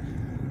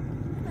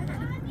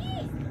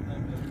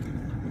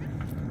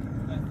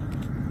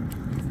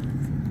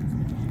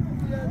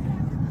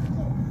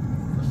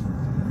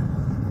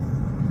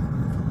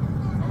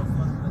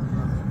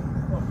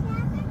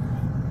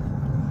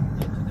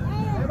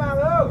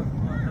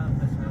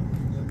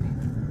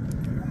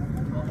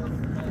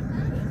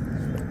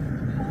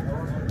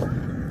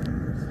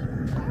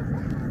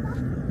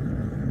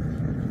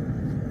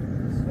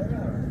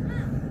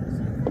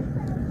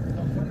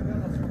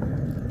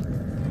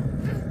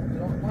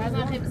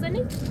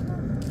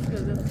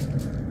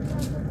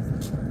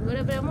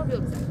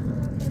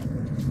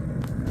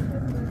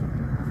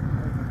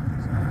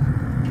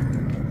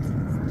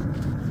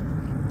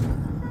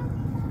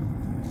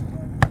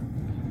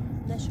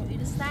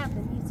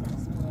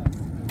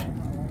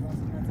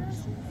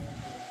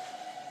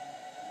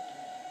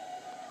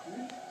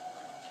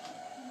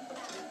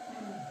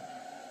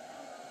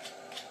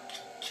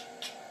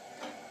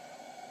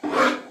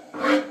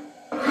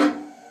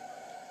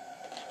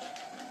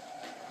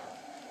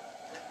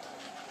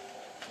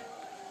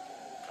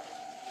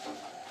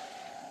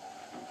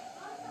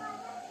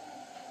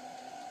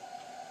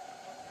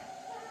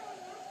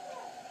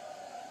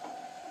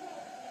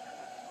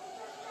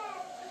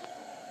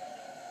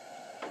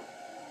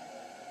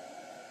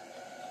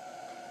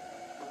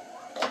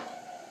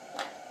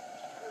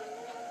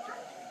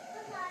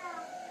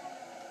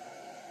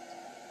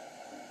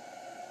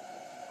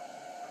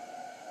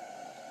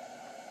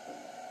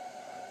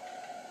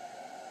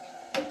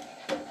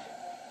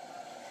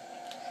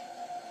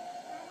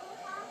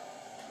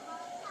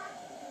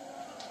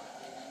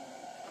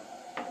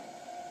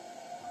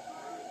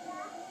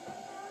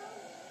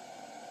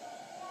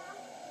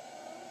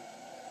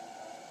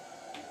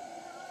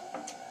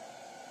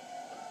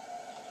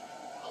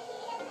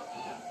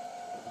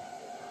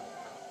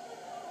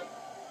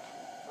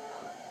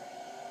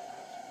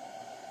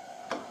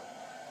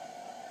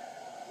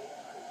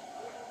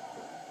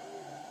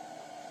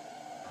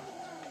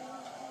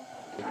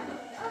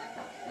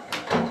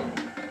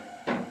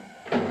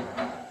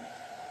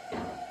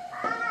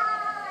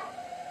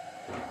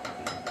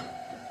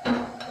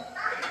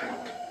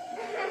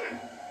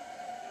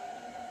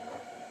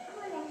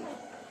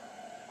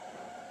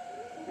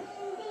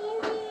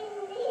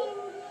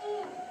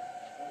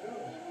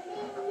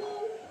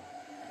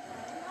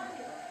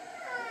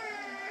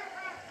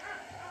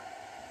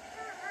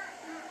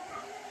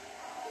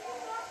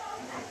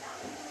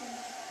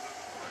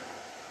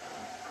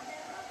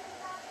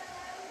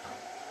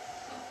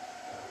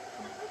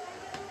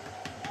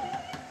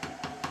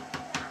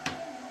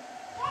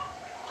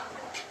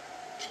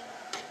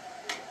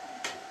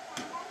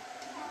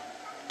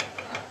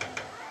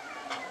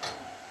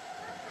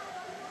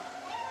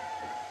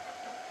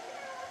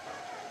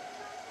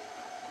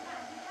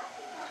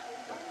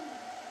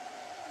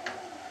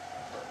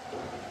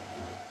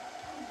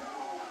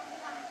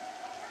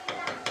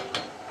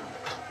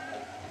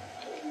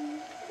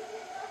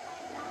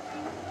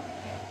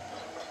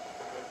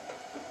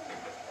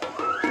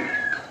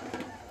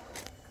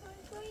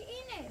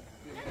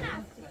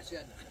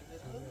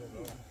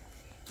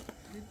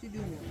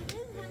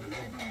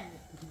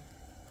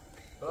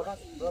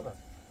Brava.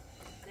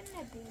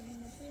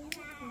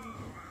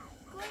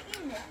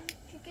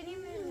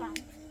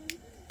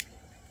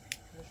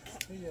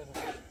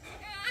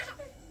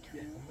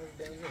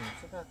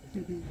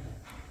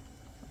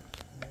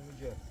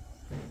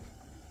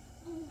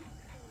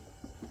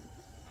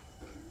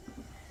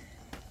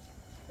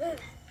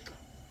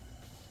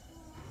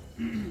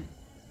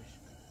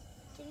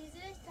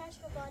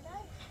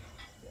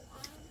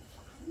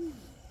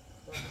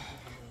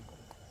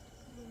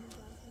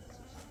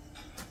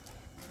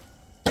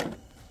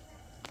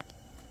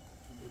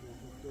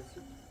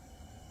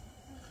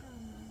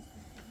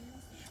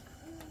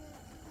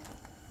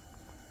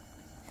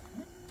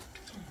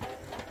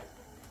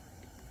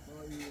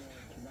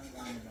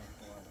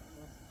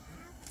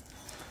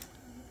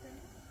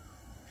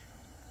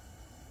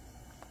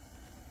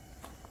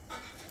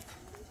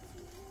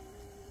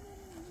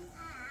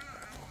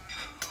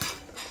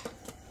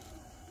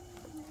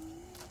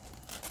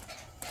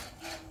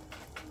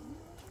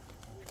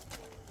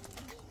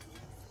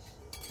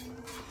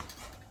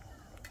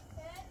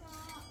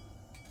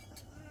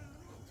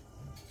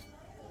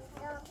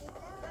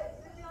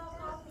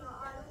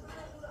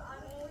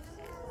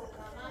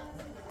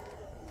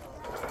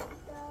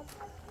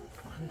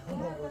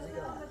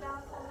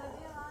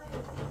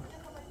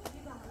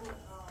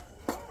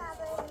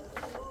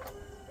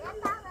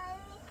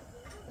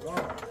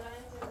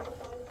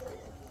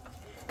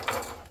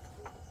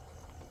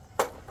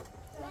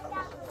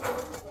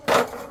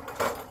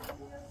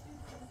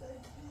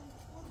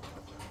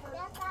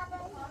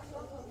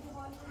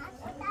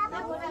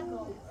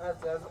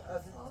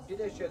 از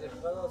دیده شده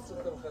خلاص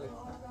سوتم خیلی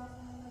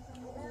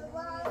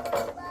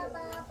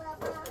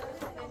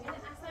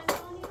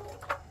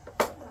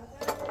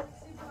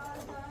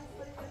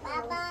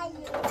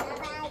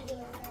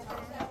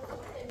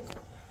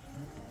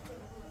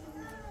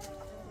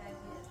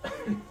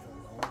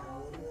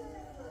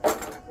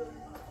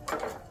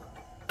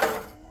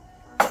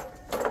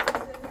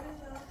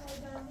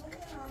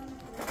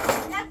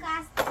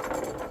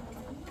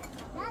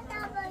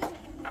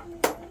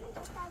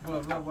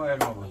بلا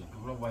باید ما بود.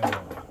 بلا باید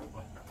ما بود.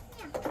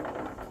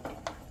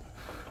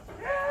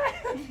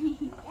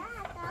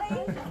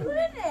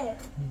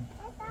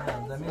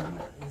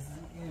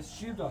 زمین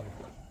شیر داره.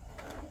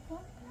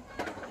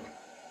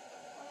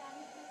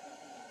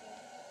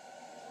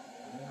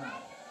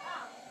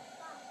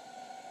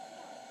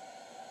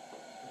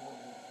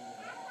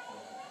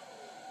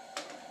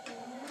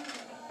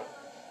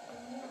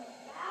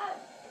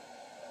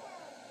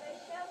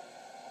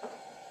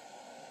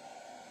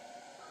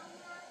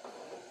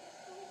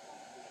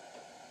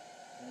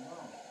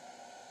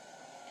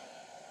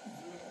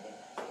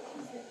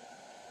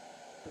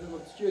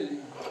 چیه؟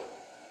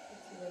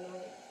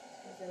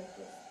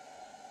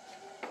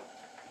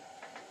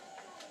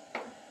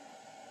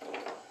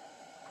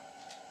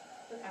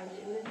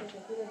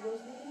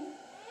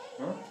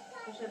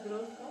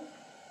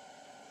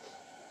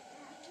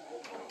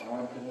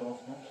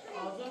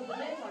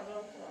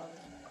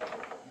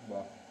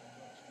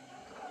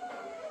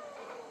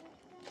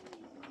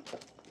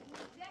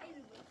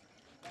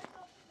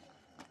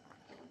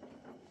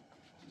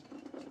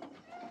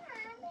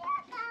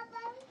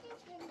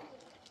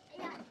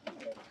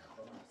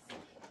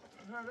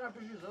 نه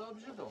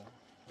بشه دو.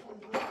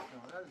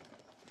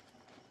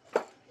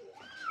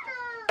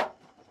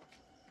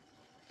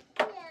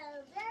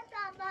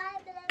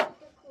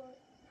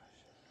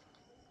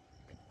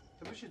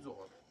 تو بشی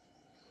زغال.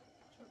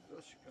 چه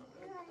داشت کنه.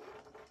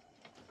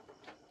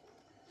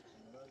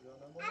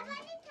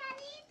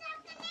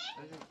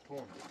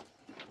 تون.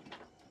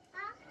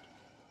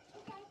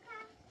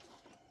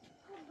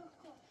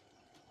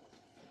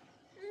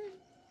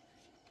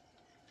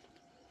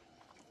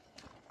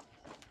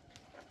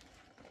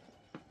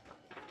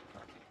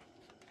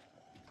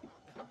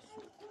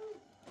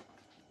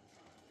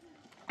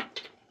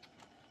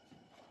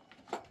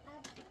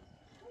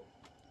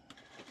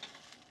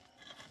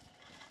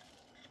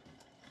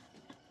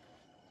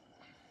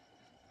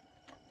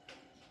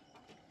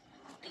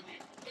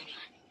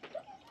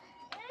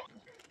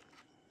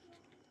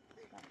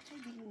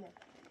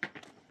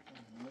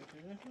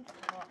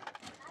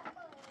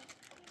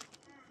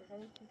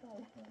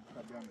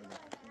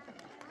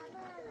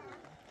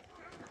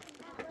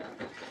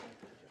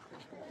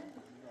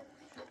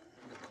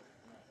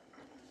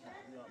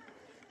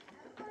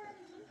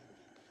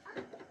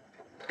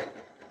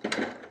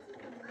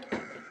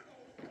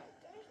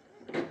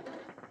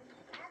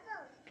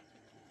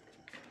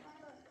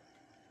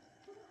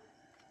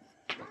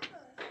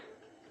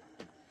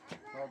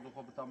 دو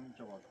خوب تموم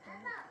چه باز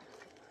کنم.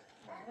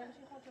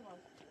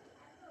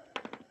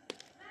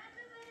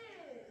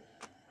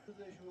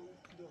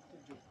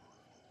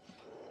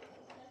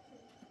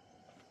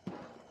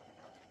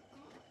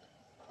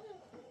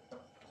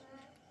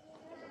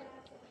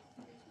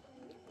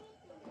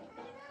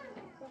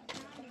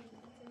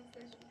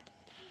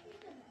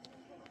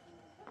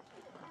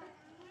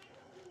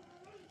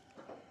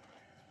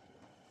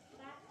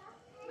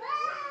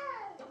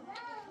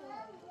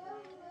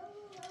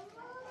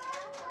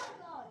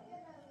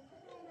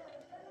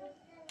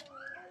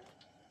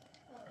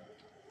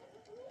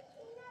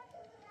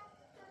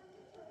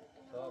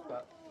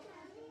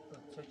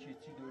 چه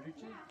چی دوری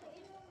چی؟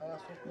 آیا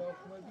صبح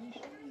آفمه بیش؟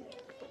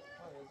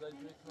 آیا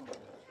زایده کنم.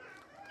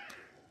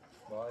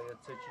 باید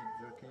چه چی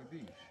دور کنی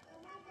بیش؟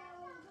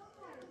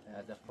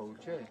 اگه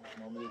قوچه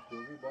مامور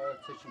توبی باید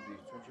چه چی بیش؟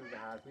 چون چون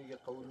حرفی که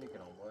قول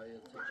میکنم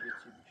باید چه چی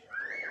بیش؟ چه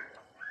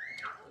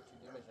چی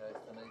دیمش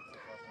هستن ایتی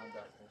خواست هم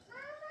دست نیست.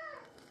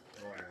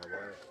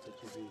 باید چه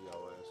چی بیش یا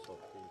باید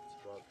صبحی چی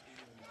باید بیش؟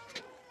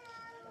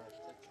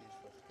 چه چی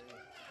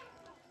صبحی؟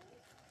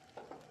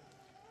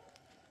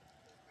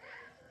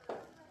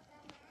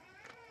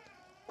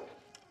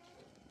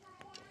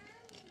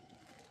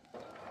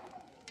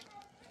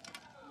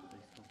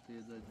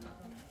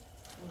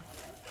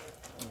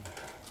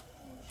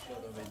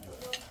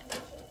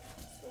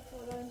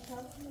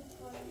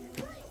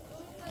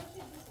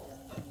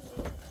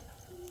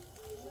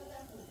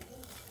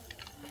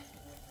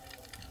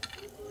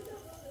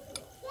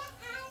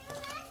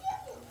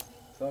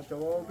 تا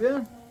جواب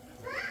بیا.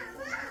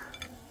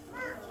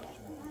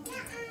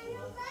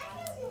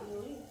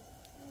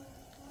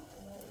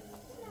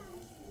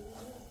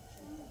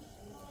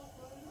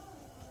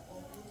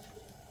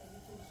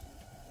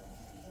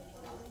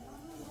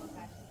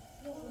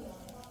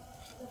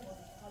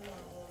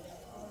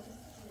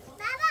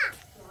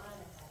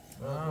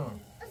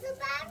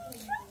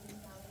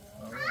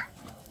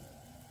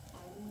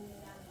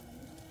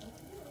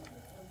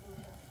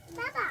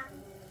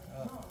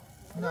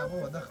 نه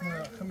بابا ده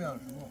خمیار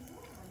شما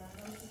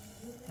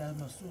ده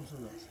مسئول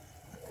صداست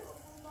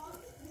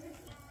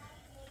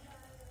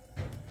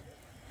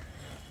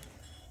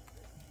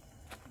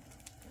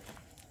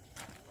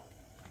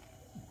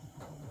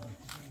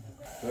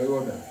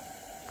بگوردم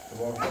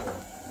تبار کنم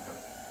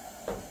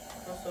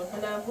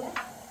نصف نبود؟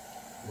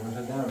 برو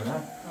شدن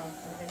نه؟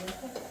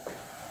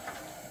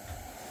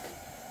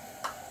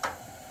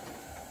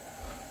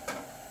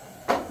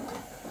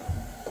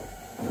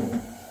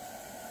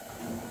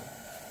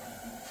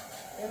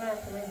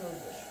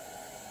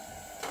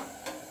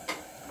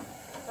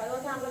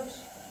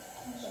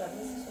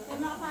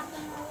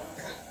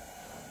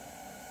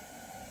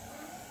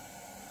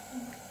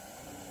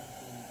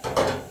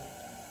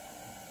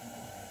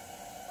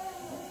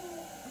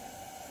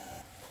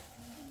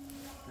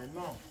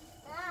 Elma.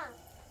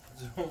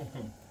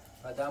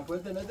 Adam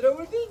puente نداره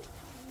بردی؟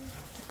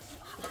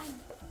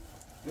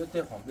 بیا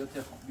تخم بیا.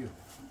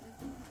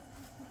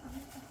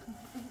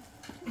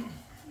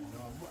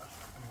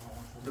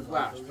 تو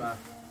باش با.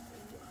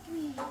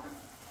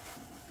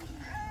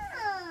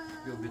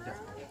 بیا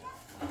تخم.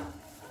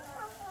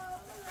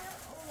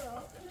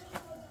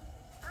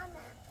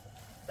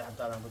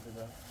 دارم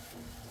بده.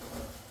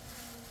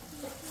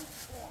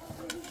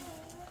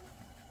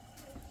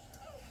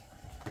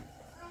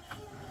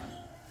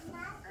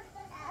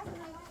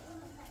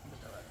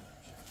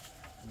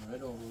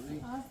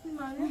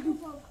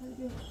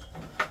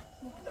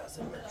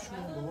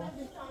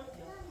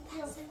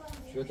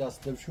 شو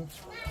دست بشو.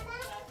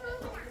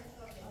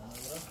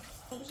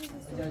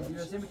 جنگی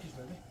واسه میکش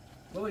بده.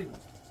 بریم.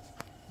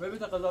 بریم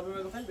تا قضا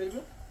بخوایم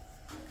بریم.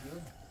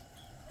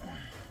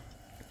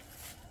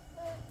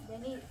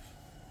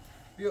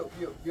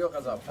 بیا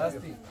قضا.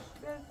 هستی.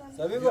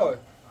 سبی بای.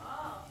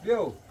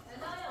 بیا.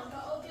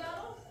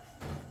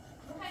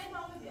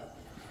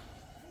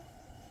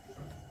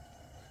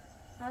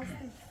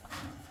 هستی.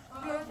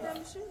 بیاد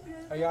نمیشیم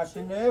بیاد.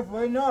 ایاتی نه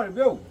وای نار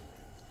بیا.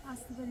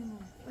 هستی بریم.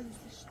 بیاد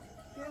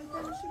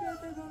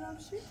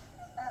نمیشی.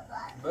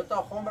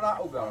 بتا خون برا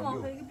او بیارم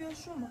ما خیلی بیا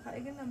شما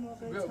خیلی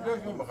نموقع.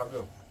 بیا شما بخواب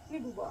بیا. می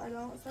بابا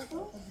الان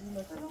ساعتو.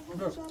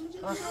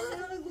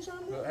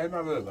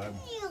 ایما بیا.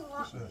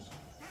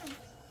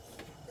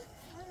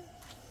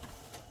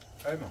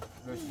 ایما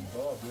بشین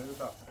بابا بیا.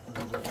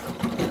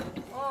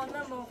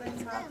 نه موقع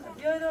تاخیر.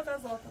 بیا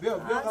غذا. بیا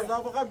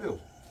غذا بخواب بیا.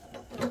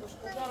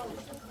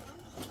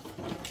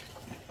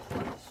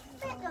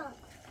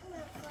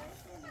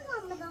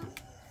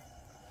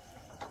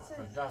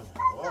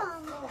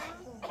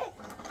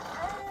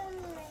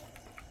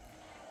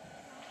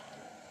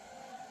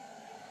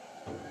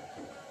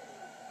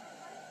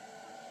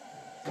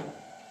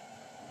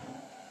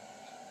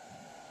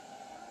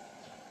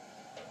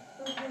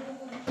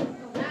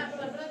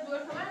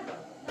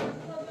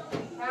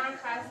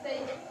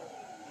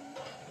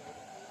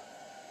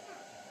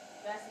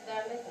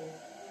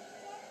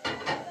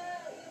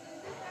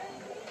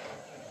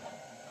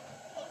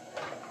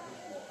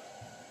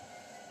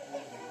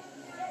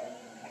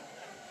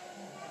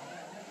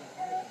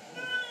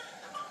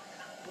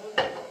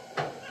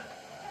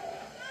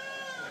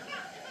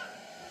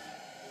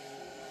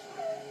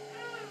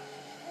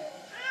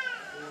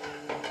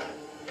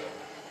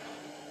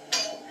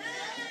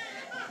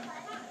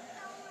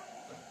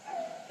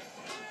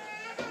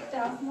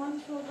 دستمان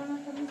شوربه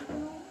نتمیز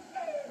کنم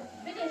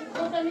بگش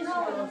دو تمیز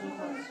کنم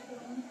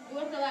دو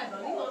تا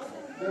برداری واسه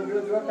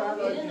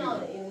بیا اینه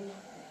ناره این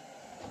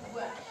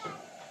باش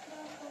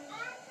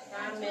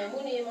هم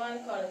مهمون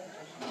ایمان کار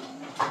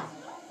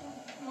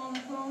مام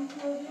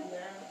شوری نه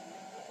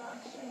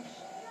بخشش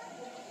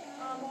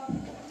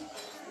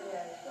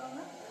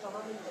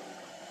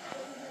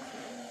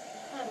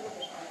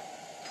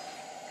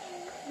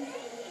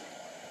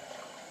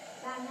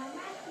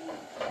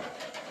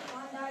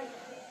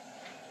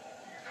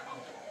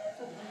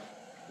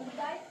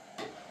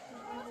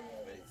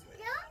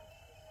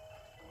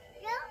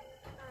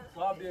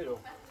بیرو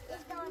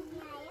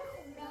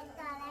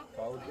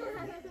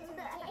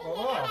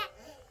بابا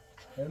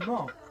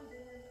الما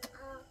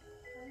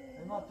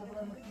تو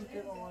برای مکنی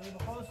که روانی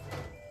بخواست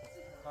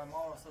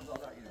ما واسه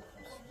زاده ایره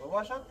بخواست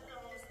بابا شد؟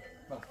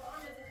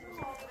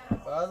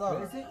 بازا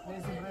بیسی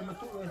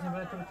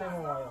برای تو بتایم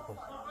روانی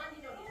بخواست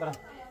برم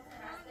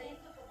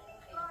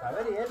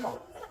ببری الما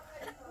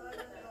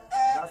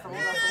دست بود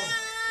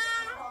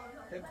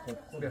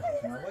خود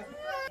بخواست نباید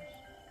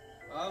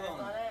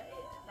بابا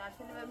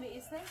نرسلی به می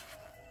ایسته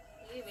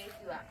یه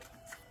بیتی وقت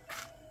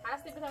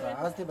هستی بگه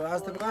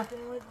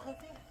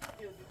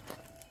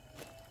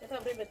بتا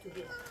بریم به تو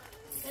بیم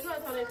بتا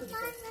تا به تو بیم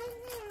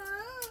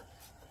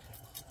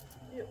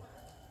بیا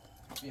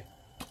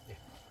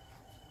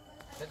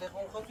بده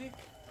خون خوبی؟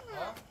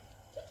 ها؟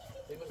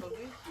 بیم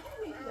خوبی؟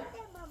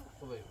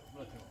 خوبی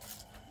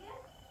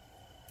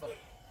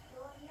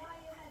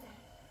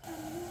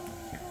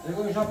دیگه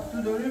ایشا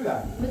تو دوری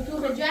بیاد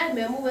تو خجل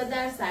ممو به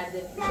در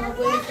سرده ایشا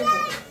باید تو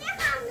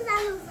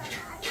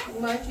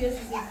ما چیه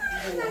سیزی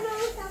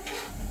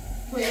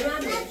توی من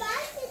بیش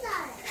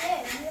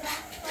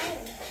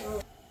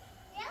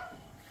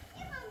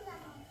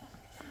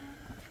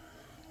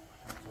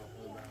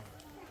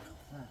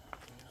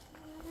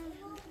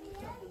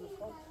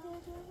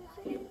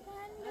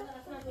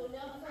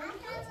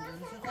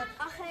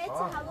آخه چه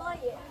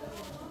هوایه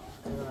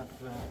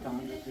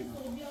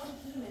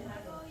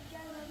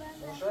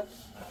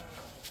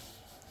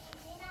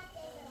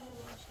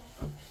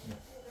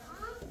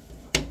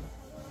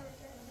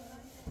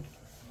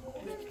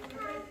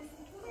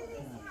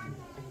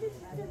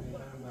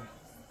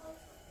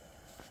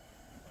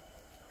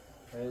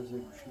هیچ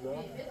گوشی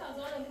دارم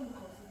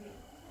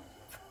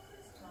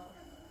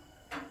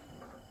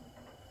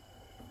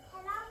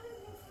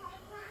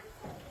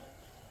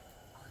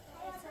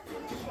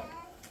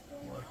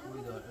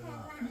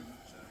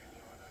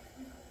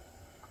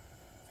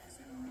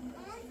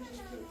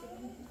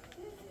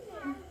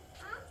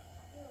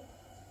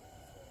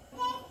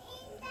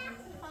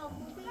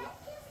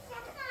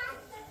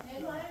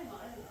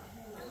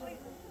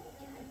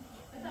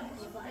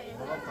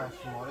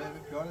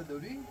رو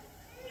داری؟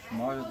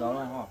 شما رو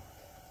دارم ها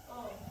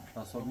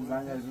تصابی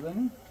زنگ از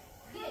بزنی؟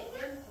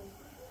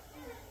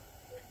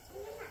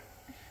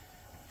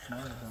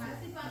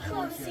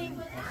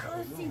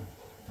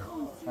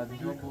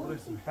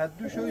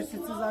 حدو شوی سی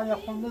چیز زنگ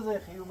خونده زی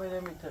خیومه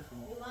نمیتخی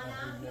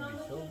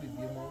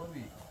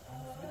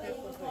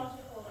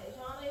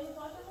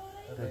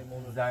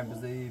زنگ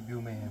بزنی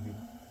بیومه همی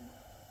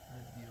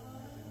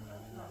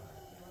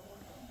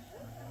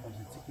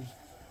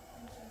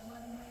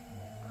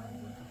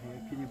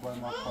یکی باید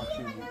ما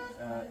کاچی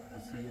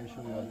سیه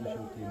شو یاده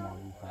شو تیمان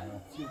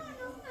بود چی؟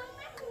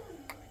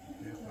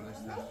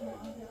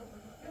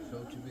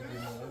 شو چی بیدی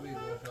موقع بید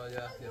و شاید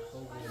یختی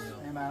خوب بید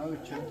این معنی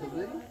چند تا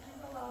داری؟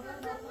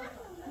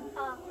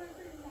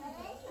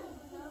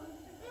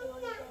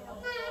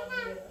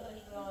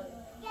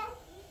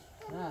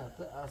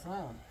 نه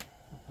اصلا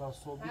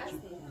تصابی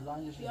چی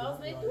زنگش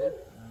زمین داره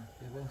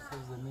ببین سر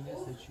زمینه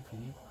سر چی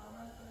کنی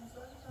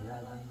یه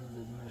عدیدی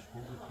زمینش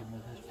خوبی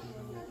قیمتش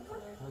خوبی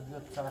تو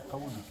بیاد سر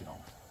قبول کنم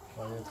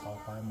باید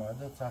خواهی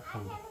ماده سر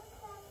قبول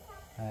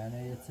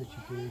یعنی یه چه چی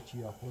که چی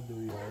یا خود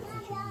و یا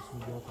چه چی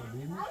بسید یا تا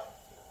بیمیش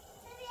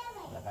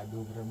لقد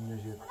دوبرم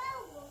نجد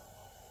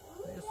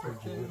یه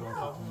صبحی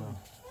راست کنم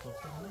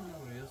صبحی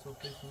نمیگوری یه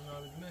صبحی کنم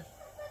نبیدمش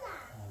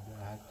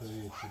حتی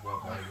یه چی با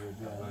قضیه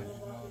بیاره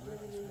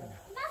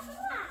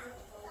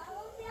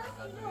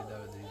قدوی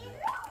دو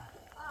دیده